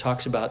 where it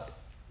talks about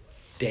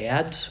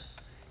dads,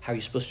 how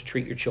you're supposed to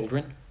treat your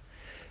children.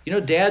 You know,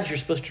 dads, you're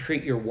supposed to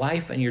treat your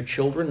wife and your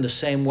children the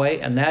same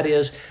way, and that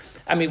is,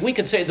 I mean, we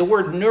could say the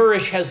word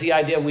nourish has the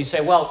idea, we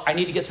say, well, I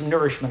need to get some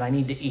nourishment, I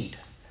need to eat.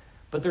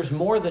 But there's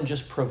more than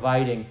just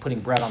putting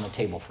bread on the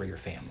table for your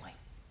family.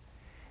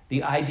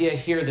 The idea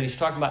here that he's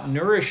talking about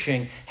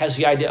nourishing has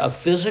the idea of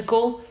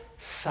physical,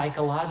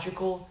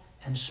 psychological,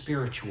 and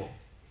spiritual.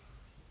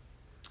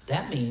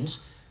 That means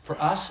for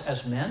us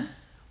as men,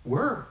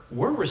 we're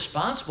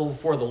responsible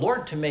for the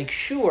Lord to make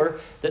sure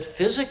that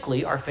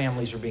physically our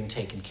families are being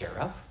taken care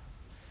of.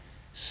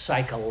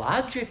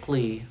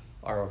 Psychologically,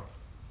 our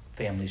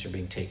families are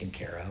being taken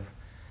care of.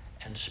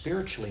 And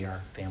spiritually,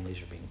 our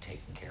families are being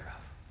taken care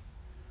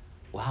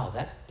of. Wow,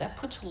 that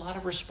puts a lot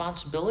of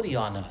responsibility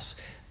on us.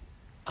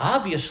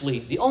 Obviously,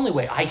 the only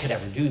way I could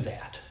ever do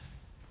that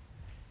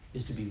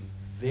is to be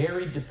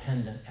very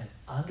dependent and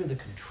under the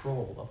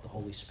control of the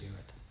Holy Spirit.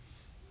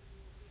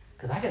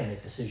 Because I got to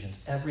make decisions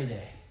every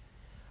day.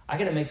 I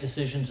got to make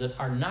decisions that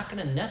are not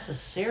going to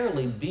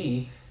necessarily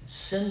be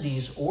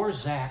Cindy's or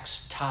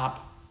Zach's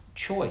top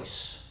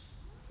choice.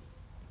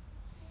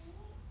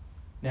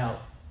 Now,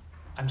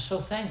 I'm so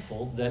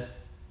thankful that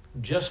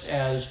just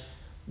as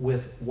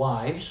with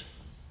wives,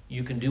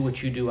 you can do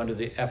what you do under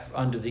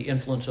the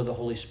influence of the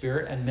Holy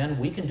Spirit, and men,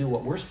 we can do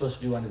what we're supposed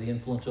to do under the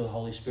influence of the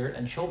Holy Spirit,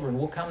 and children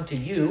will come to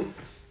you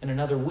in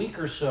another week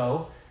or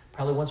so,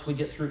 probably once we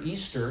get through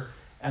Easter,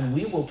 and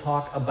we will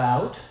talk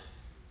about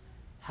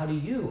how do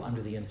you,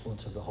 under the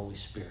influence of the Holy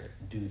Spirit,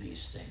 do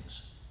these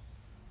things.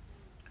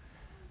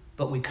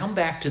 But we come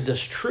back to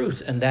this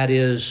truth, and that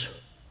is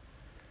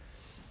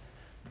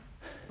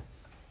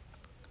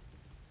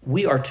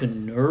we are to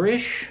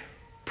nourish,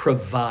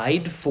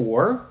 provide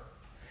for,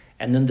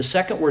 and then the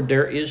second word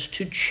there is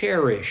to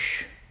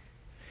cherish.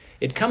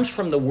 It comes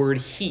from the word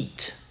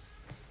heat,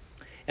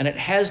 and it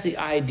has the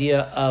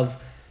idea of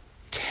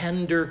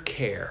tender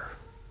care.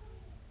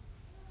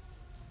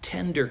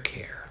 Tender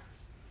care.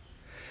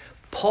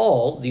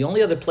 Paul, the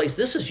only other place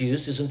this is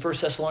used is in 1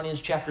 Thessalonians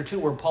chapter 2,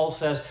 where Paul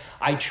says,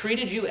 I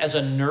treated you as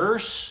a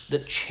nurse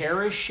that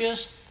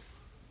cherisheth.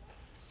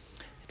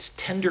 It's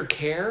tender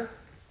care.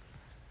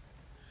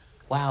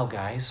 Wow,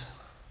 guys.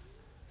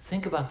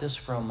 Think about this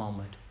for a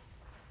moment.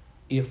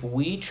 If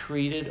we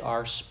treated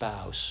our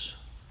spouse,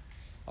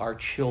 our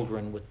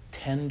children, with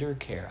tender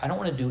care, I don't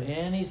want to do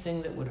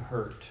anything that would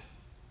hurt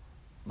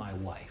my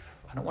wife.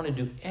 I don't want to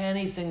do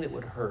anything that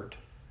would hurt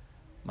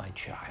my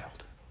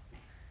child.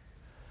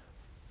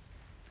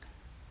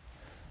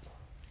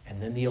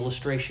 And then the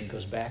illustration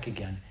goes back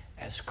again,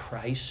 as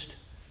Christ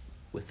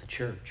with the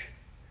church.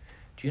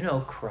 Do you know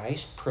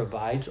Christ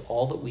provides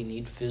all that we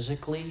need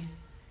physically,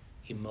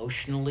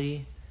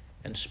 emotionally,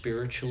 and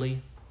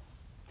spiritually?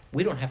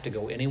 We don't have to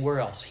go anywhere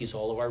else. He's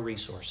all of our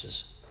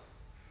resources.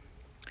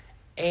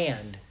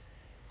 And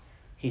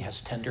he has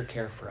tender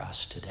care for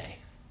us today.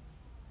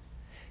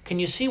 Can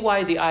you see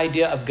why the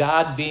idea of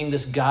God being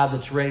this God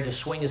that's ready to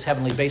swing his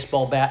heavenly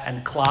baseball bat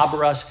and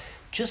clobber us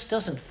just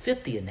doesn't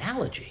fit the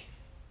analogy?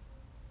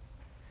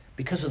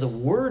 Because of the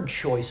word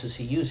choices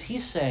he used,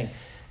 he's saying,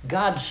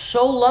 God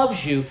so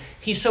loves you,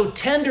 he so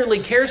tenderly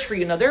cares for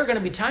you. Now, there are going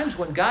to be times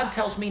when God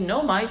tells me,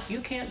 no, Mike, you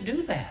can't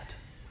do that.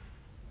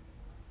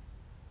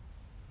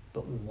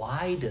 But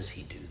why does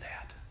he do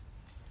that?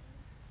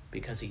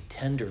 Because he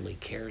tenderly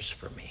cares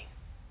for me,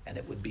 and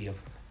it would be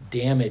of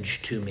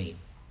damage to me.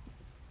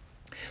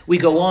 We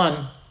go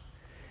on,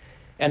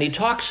 and he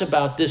talks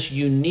about this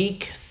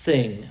unique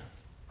thing.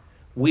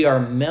 We are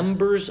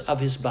members of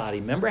his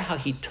body. Remember how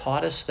he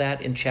taught us that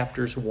in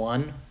chapters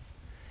 1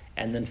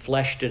 and then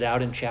fleshed it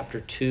out in chapter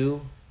 2?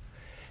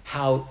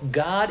 How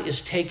God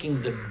is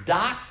taking the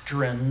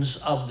doctrines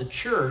of the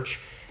church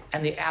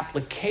and the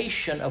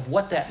application of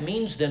what that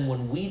means then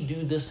when we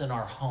do this in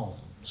our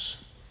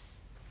homes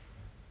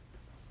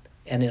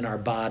and in our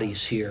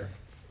bodies here.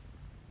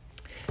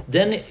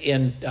 Then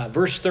in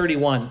verse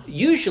 31,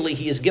 usually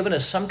he has given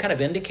us some kind of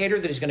indicator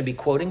that he's going to be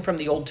quoting from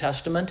the Old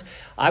Testament.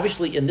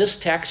 Obviously, in this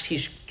text,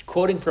 he's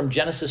quoting from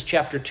Genesis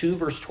chapter 2,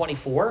 verse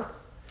 24,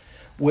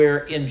 where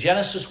in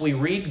Genesis we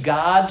read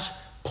God's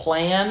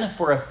plan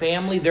for a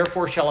family.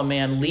 Therefore shall a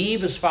man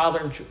leave his father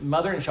and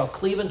mother and shall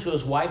cleave unto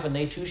his wife, and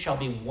they two shall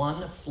be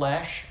one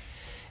flesh.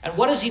 And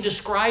what is he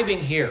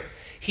describing here?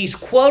 He's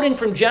quoting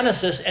from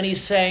Genesis, and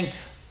he's saying,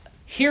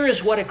 here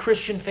is what a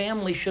Christian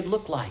family should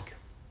look like.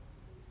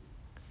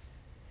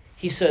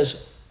 He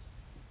says,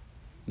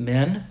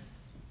 men,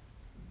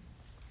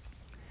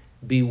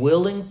 be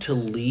willing to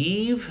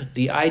leave.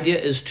 The idea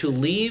is to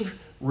leave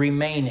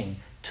remaining,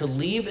 to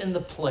leave in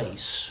the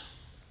place,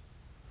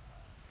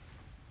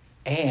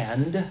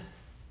 and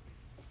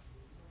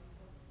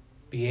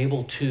be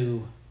able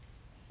to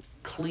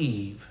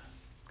cleave.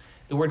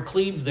 The word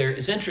cleave there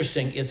is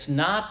interesting. It's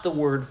not the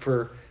word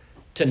for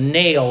to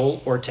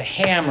nail or to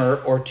hammer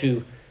or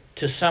to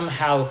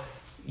somehow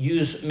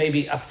use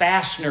maybe a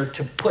fastener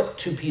to put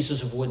two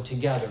pieces of wood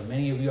together.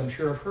 Many of you, I'm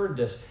sure, have heard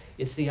this.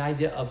 It's the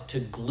idea of to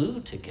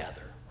glue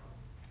together.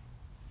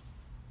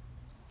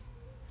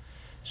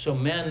 So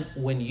men,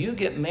 when you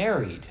get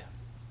married,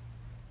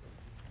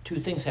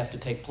 two things have to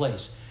take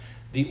place.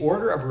 The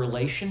order of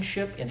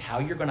relationship and how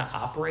you're going to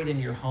operate in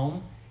your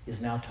home is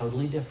now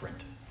totally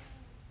different.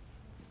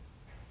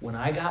 When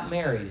I got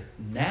married,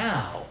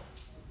 now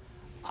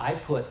I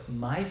put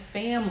my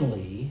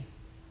family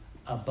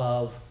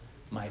above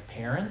my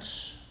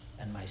parents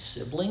and my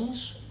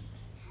siblings.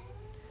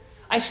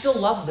 I still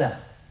love them.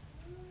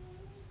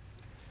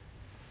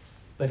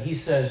 But he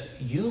says,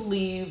 you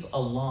leave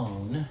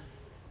alone,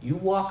 you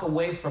walk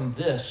away from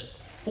this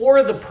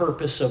for the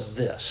purpose of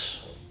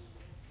this.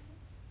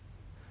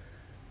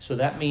 So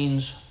that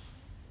means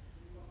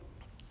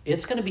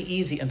it's going to be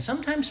easy. And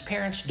sometimes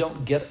parents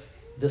don't get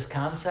this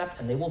concept,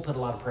 and they will put a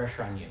lot of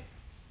pressure on you.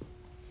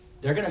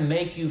 They're going to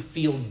make you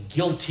feel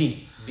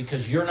guilty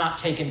because you're not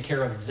taking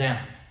care of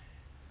them.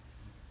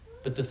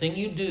 But the thing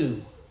you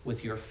do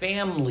with your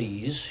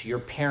families, your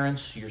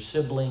parents, your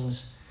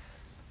siblings,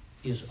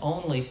 is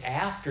only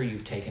after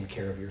you've taken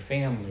care of your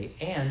family,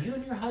 and you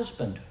and your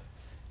husband,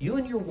 you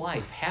and your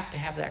wife have to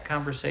have that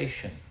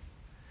conversation.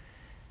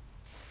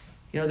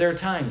 You know, there are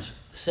times,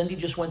 Cindy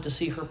just went to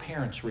see her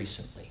parents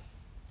recently.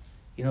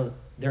 You know,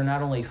 they're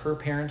not only her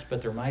parents,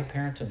 but they're my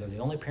parents, and they're the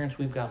only parents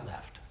we've got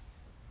left.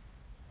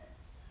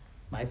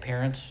 My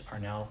parents are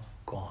now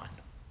gone.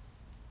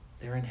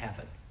 They're in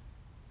heaven.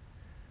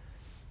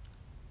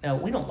 Now,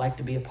 we don't like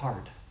to be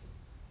apart.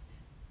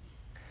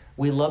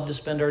 We love to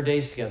spend our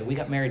days together. We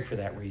got married for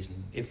that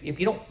reason. If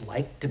you don't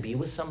like to be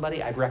with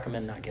somebody, I'd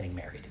recommend not getting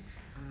married.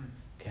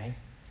 Okay?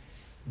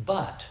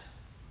 But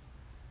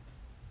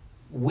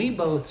we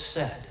both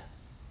said,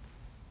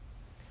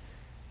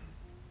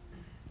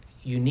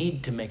 you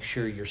need to make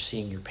sure you're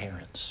seeing your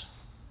parents.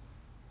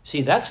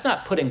 See, that's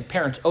not putting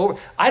parents over.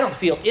 I don't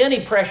feel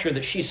any pressure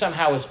that she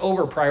somehow has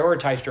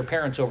over-prioritized her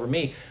parents over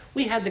me.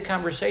 We had the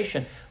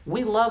conversation.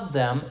 We love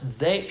them.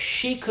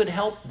 She could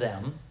help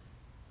them.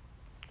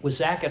 With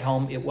Zach at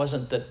home, it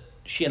wasn't that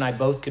she and I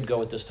both could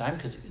go at this time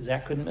because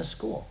Zach couldn't miss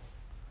school.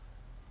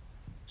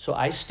 So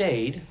I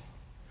stayed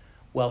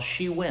while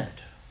she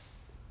went.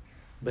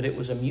 But it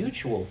was a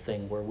mutual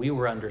thing where we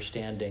were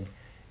understanding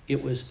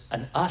it was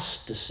an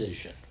us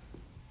decision.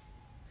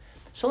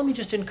 So let me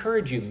just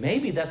encourage you.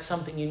 Maybe that's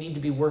something you need to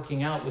be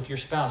working out with your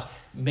spouse.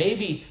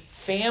 Maybe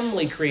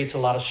family creates a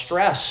lot of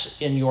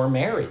stress in your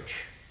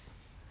marriage.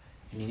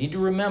 And you need to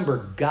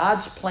remember,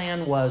 God's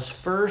plan was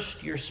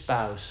first your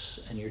spouse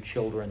and your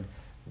children,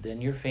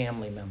 then your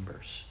family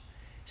members.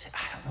 You say,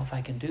 I don't know if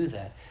I can do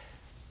that.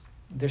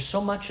 There's so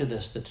much of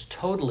this that's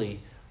totally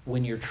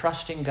when you're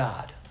trusting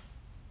God.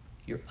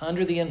 You're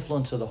under the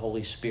influence of the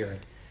Holy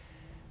Spirit.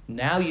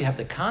 Now you have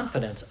the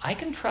confidence, I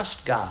can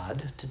trust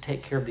God to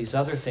take care of these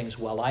other things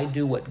while I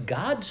do what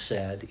God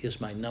said is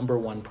my number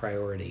one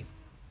priority.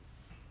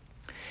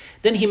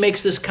 Then he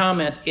makes this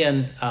comment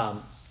in,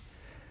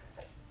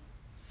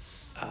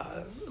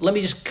 let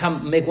me just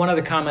make one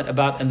other comment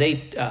about, and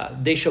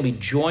they shall be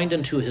joined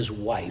unto his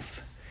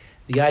wife.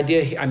 The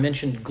idea here, I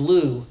mentioned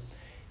glue.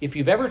 If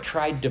you've ever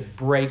tried to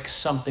break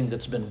something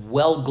that's been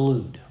well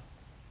glued,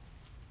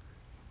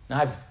 now,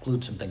 I've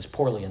glued some things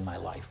poorly in my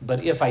life,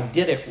 but if I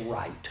did it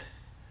right,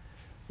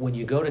 when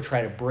you go to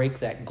try to break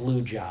that glue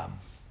job,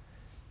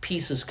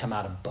 pieces come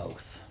out of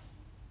both.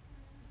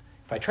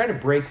 If I try to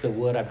break the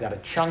wood, I've got a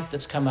chunk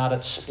that's come out,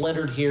 it's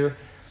splintered here,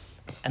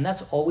 and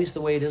that's always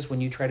the way it is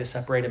when you try to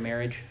separate a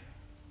marriage.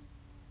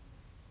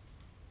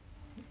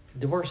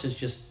 Divorce is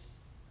just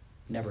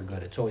never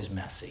good. It's always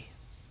messy.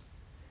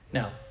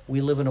 Now, we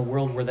live in a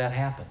world where that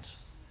happens.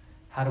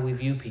 How do we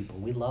view people?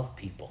 We love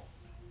people.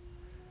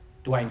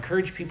 Do I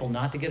encourage people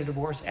not to get a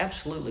divorce?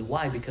 Absolutely.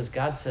 Why? Because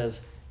God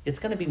says it's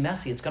going to be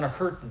messy. It's going to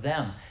hurt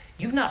them.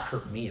 You've not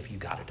hurt me if you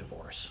got a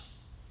divorce.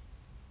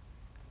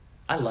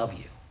 I love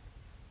you.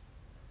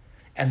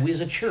 And we as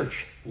a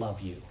church love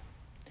you.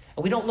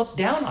 And we don't look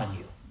down on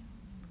you.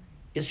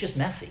 It's just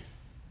messy.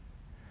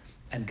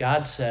 And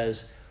God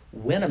says,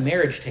 when a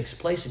marriage takes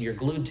place and you're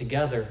glued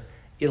together,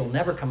 it'll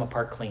never come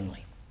apart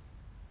cleanly.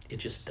 It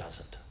just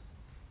doesn't.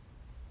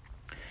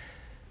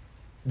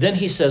 Then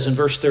he says in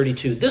verse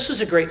 32, this is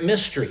a great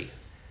mystery.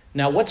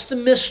 Now, what's the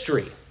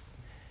mystery?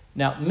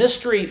 Now,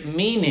 mystery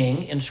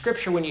meaning, in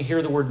Scripture, when you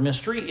hear the word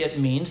mystery, it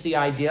means the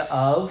idea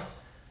of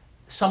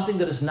something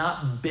that has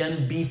not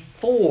been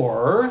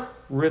before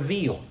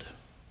revealed.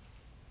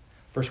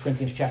 1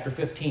 Corinthians chapter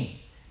 15.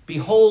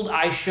 Behold,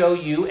 I show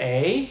you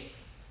a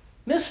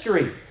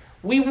mystery.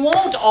 We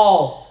won't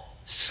all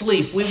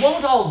sleep. We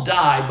won't all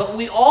die, but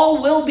we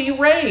all will be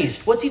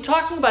raised. What's he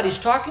talking about? He's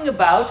talking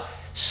about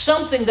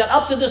something that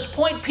up to this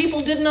point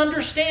people didn't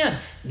understand.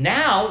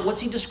 Now,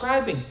 what's he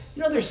describing?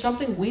 There's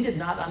something we did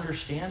not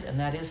understand, and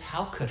that is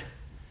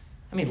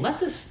let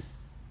this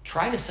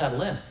try to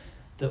settle in.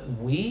 That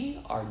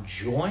we are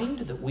joined,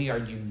 that we are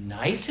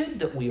united,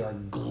 that we are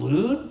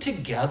glued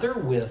together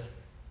with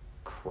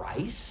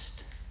Christ.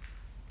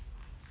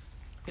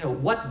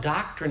 What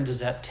doctrine does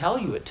that tell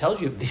you? It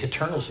tells you the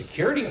eternal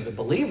security of the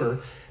believer,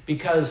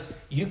 because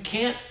you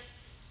can't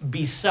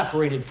be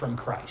separated from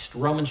Christ.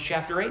 Romans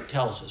chapter 8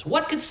 tells us.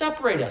 What could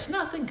separate us?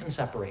 Nothing can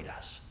separate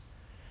us.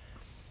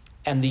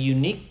 And the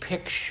unique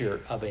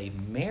picture of a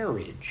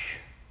marriage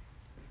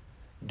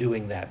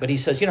doing that. But he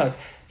says,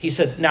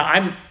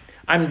 now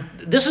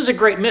this is a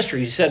great mystery.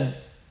 He said,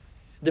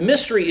 the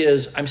mystery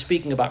is I'm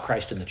speaking about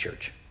Christ in the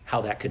church,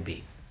 how that could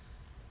be.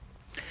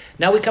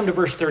 Now we come to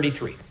verse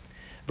 33.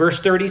 Verse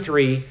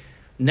 33,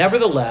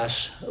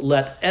 nevertheless,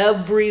 let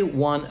every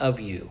one of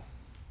you.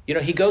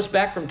 He goes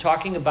back from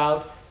talking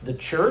about the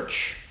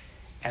church,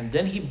 and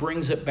then he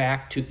brings it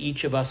back to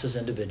each of us as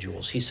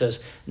individuals. He says,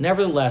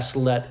 nevertheless,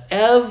 let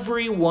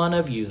every one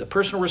of you, the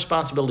personal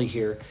responsibility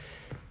here,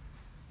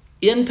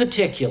 in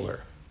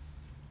particular,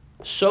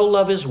 so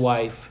love his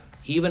wife,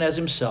 even as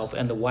himself,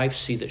 and the wife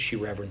see that she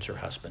reverence her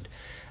husband.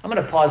 I'm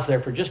going to pause there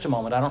for just a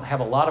moment. I don't have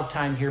a lot of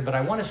time here, but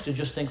I want us to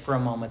just think for a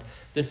moment.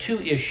 The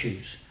two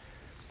issues.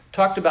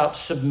 Talked about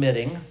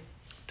submitting,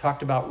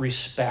 talked about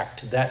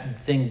respect,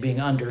 that thing being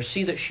under.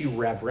 See that she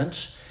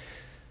reverence.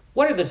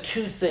 What are the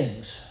two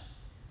things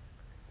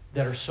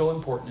that are so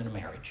important in a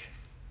marriage?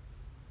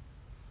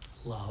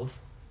 Love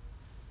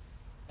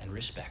and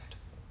respect.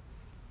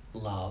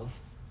 Love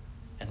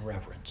and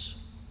reverence.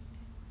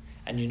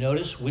 And you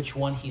notice which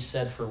one he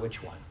said for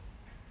which one.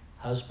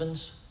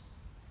 Husbands,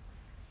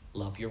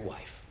 love your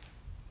wife.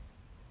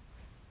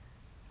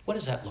 What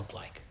does that look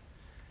like?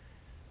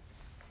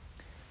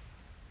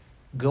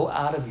 Go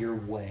out of your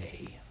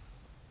way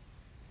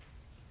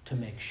to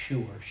make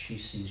sure she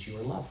sees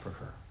your love for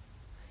her.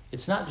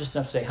 It's not just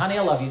enough to say, honey,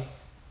 I love you.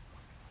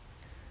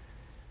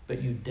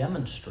 But you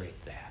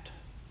demonstrate that.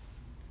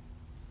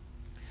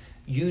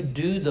 You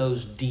do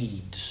those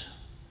deeds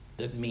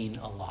that mean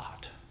a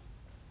lot.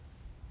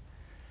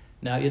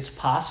 Now, it's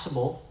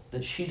possible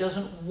that she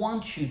doesn't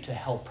want you to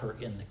help her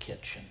in the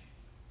kitchen.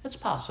 It's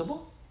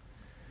possible.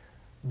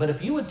 But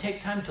if you would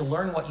take time to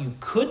learn what you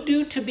could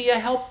do to be a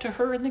help to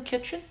her in the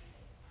kitchen,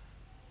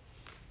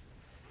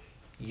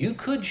 you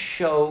could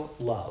show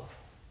love.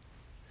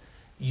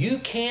 You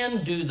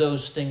can do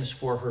those things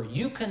for her.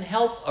 You can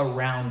help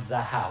around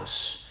the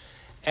house.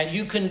 And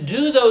you can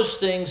do those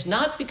things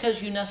not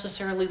because you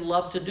necessarily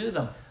love to do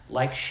them,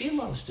 like she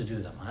loves to do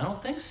them. I don't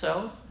think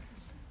so.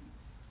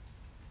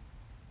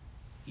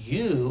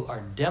 You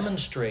are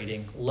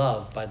demonstrating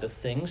love by the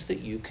things that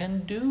you can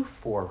do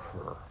for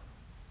her.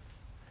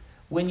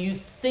 When you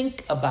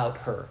think about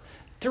her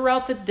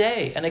throughout the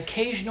day, an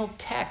occasional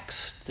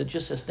text that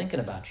just says, thinking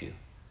about you.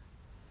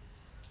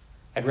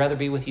 I'd rather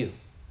be with you.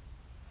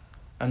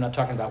 I'm not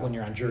talking about when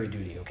you're on jury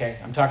duty, okay?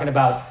 I'm talking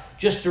about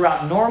just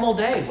throughout normal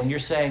day when you're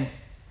saying,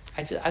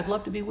 I'd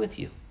love to be with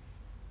you.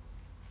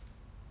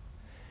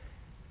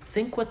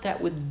 Think what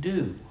that would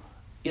do.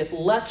 It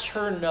lets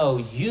her know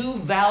you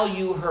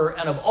value her,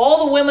 and of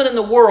all the women in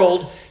the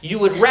world, you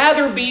would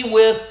rather be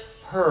with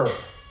her.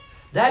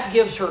 That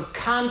gives her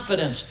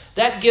confidence.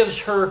 That gives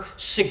her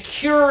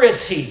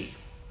security.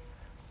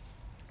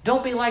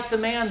 Don't be like the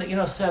man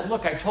that, said,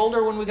 look, I told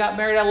her when we got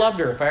married I loved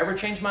her. If I ever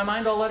change my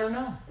mind, I'll let her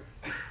know.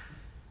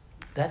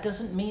 That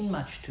doesn't mean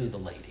much to the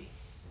lady.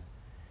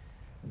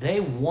 They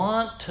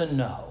want to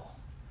know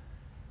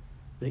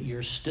that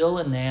you're still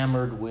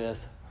enamored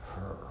with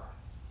her.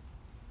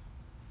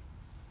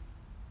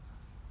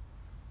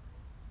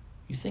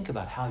 You think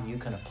about how you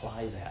can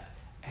apply that.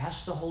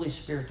 Ask the Holy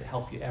Spirit to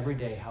help you every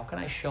day. How can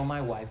I show my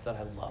wife that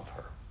I love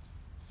her?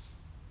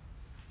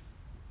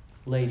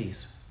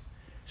 Ladies,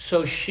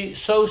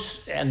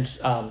 and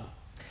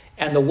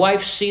the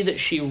wife see that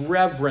she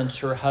reverence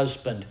her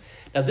husband.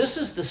 Now, this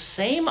is the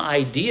same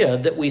idea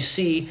that we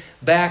see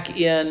back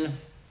in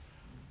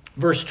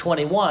verse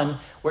 21,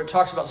 where it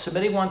talks about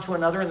submitting one to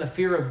another in the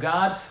fear of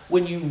God.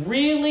 When you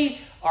really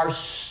are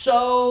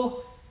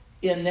so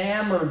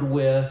enamored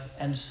with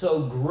and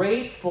so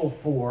grateful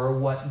for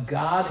what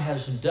God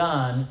has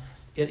done,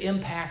 it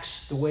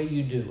impacts the way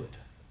you do it.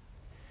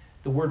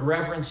 The word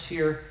reverence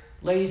here,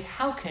 ladies,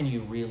 how can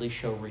you really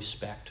show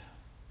respect?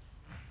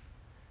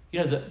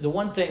 The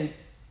one thing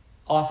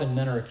often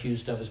men are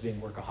accused of is being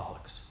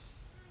workaholics.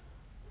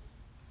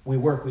 We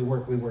work.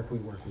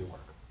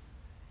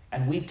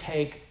 And we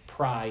take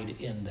pride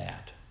in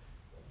that.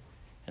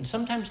 And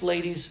sometimes,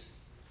 ladies,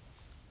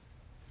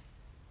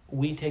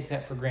 we take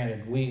that for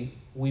granted. We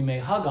may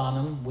hug on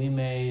them, we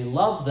may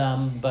love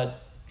them,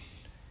 but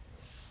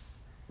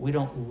we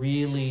don't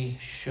really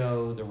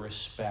show the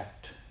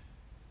respect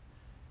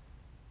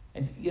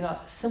And,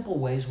 simple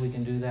ways we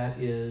can do that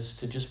is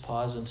to just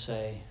pause and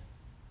say,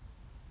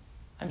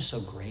 I'm so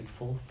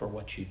grateful for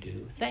what you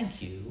do.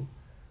 Thank you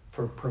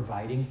for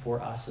providing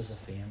for us as a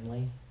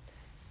family.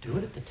 Do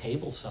it at the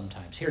table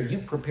sometimes. Here, you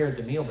prepared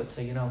the meal, but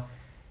say,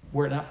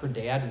 were it not for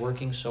Dad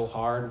working so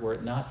hard, were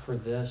it not for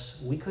this,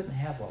 we couldn't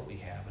have what we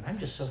have. And I'm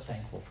just so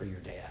thankful for your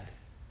dad.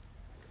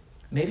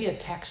 Maybe a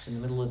text in the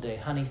middle of the day,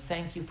 honey,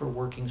 thank you for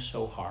working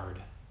so hard.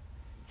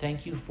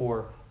 Thank you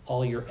for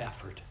all your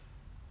effort.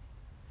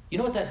 You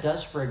know what that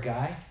does for a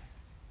guy?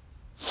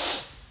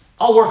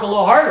 I'll work a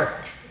little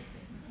harder.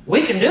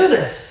 We can do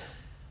this.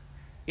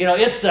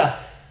 It's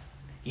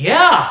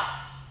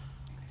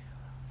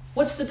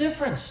What's the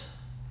difference?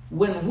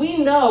 When we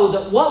know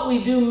that what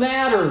we do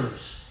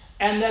matters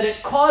and that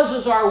it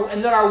causes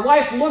and that our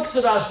wife looks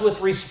at us with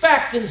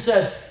respect and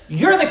says,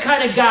 you're the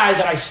kind of guy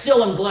that I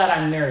still am glad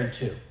I'm married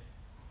to.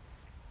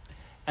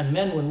 And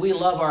men, when we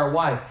love our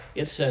wife,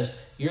 it says,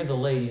 you're the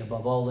lady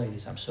above all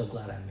ladies I'm so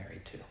glad I'm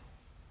married to.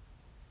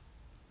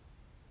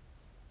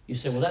 You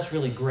say, well, that's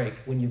really great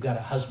when you've got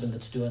a husband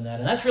that's doing that.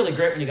 And that's really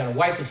great when you've got a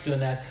wife that's doing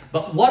that.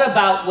 But what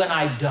about when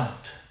I don't?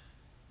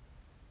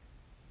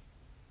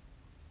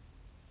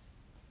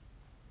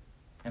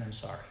 And I'm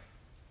sorry.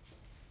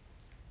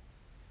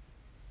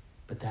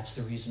 But that's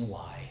the reason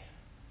why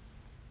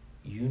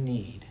you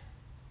need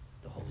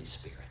the Holy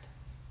Spirit.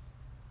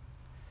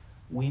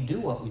 We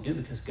do what we do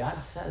because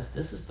God says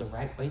this is the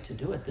right way to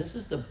do it. This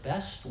is the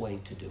best way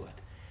to do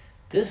it.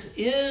 This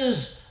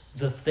is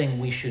the thing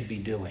we should be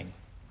doing.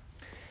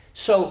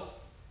 So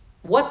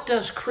what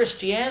does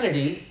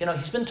Christianity,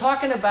 he's been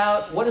talking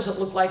about what does it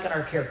look like in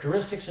our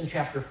characteristics in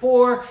chapter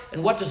 4,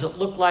 and what does it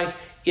look like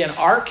in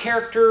our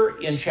character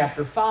in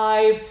chapter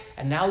 5,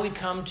 and now we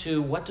come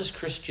to what does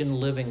Christian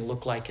living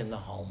look like in the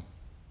home?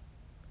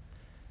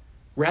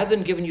 Rather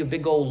than giving you a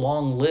big old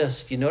long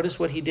list, you notice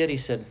what he did? He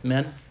said,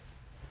 men,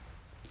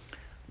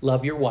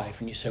 love your wife.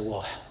 And you say,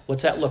 well,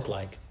 what's that look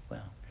like?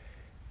 Well,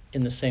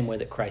 in the same way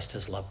that Christ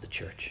has loved the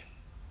church.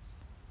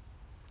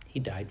 He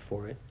died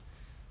for it.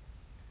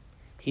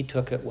 He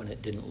took it when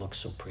it didn't look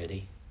so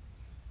pretty.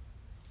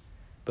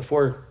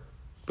 Before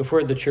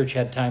the church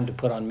had time to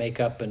put on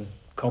makeup and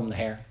comb the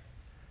hair,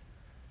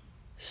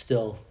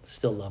 still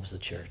loves the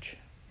church.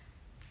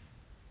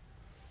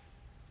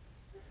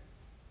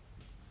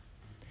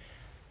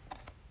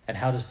 And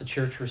how does the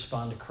church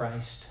respond to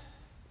Christ?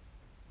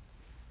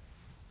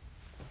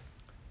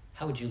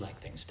 How would you like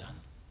things done?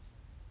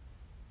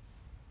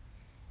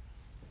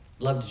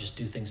 Love to just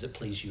do things that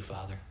please you,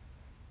 Father.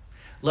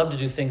 Love to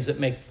do things that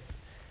make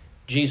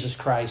Jesus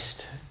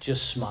Christ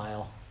just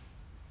smile.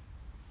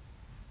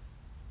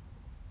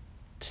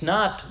 It's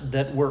not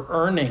that we're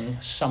earning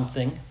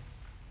something.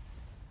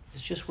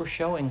 It's just we're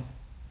showing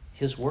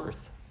his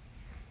worth.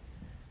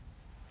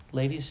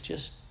 Ladies,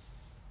 just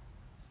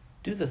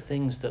do the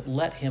things that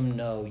let him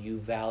know you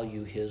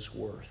value his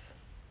worth.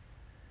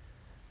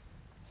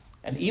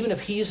 And even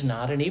if he's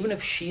not, and even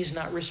if she's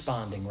not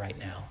responding right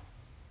now,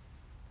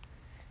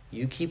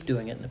 you keep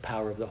doing it in the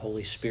power of the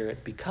Holy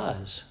Spirit,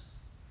 because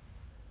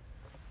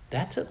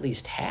that's at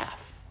least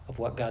half of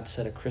what God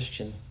said a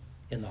Christian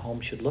in the home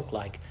should look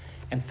like.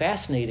 And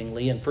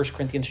fascinatingly, in 1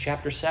 Corinthians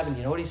chapter 7,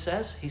 you know what he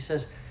says? He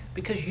says,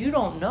 because you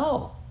don't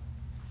know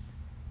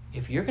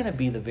if you're going to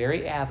be the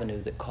very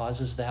avenue that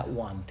causes that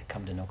one to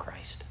come to know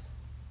Christ.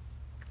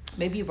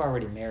 Maybe you've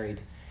already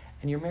married,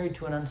 and you're married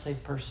to an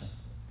unsaved person.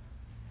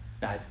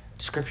 Now,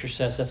 Scripture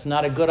says that's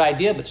not a good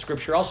idea, but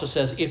Scripture also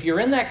says if you're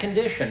in that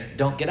condition,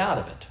 don't get out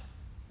of it.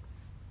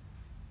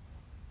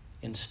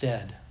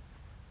 Instead,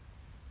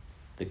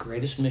 the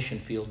greatest mission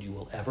field you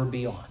will ever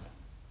be on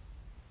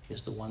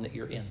is the one that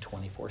you're in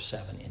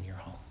 24/7 in your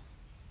home.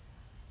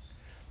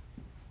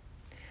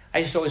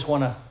 I just always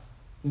want to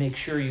make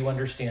sure you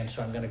understand,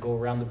 so I'm going to go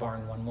around the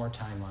barn one more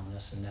time on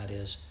this, and that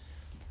is,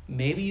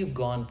 maybe you've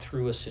gone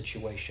through a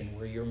situation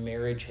where your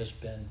marriage has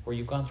been, where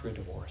you've gone through a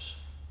divorce.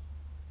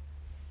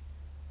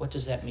 What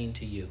does that mean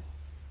to you?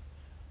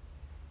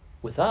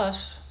 With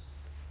us,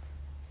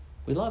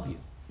 we love you.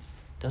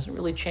 It doesn't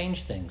really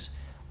change things.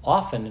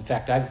 Often, in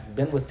fact, I've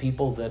been with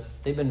people that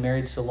they've been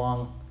married so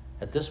long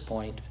at this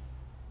point,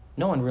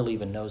 no one really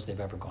even knows they've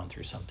ever gone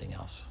through something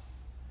else.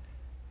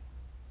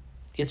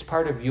 It's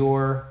part of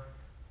your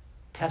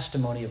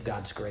testimony of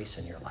God's grace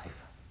in your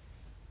life.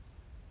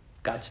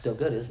 God's still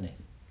good, isn't he?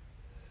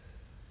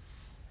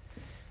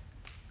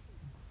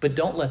 But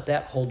don't let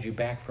that hold you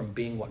back from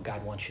being what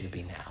God wants you to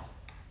be now.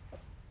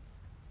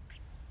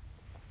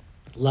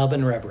 Love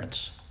and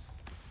reverence.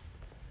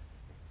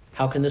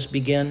 How can this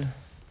begin?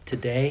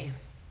 Today,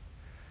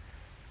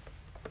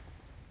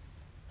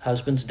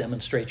 husbands,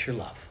 demonstrate your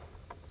love.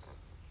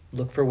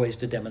 Look for ways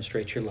to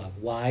demonstrate your love.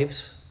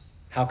 Wives,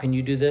 how can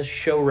you do this?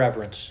 Show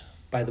reverence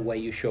by the way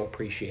you show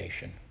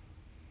appreciation.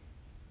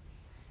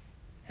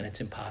 And it's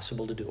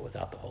impossible to do it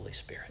without the Holy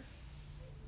Spirit.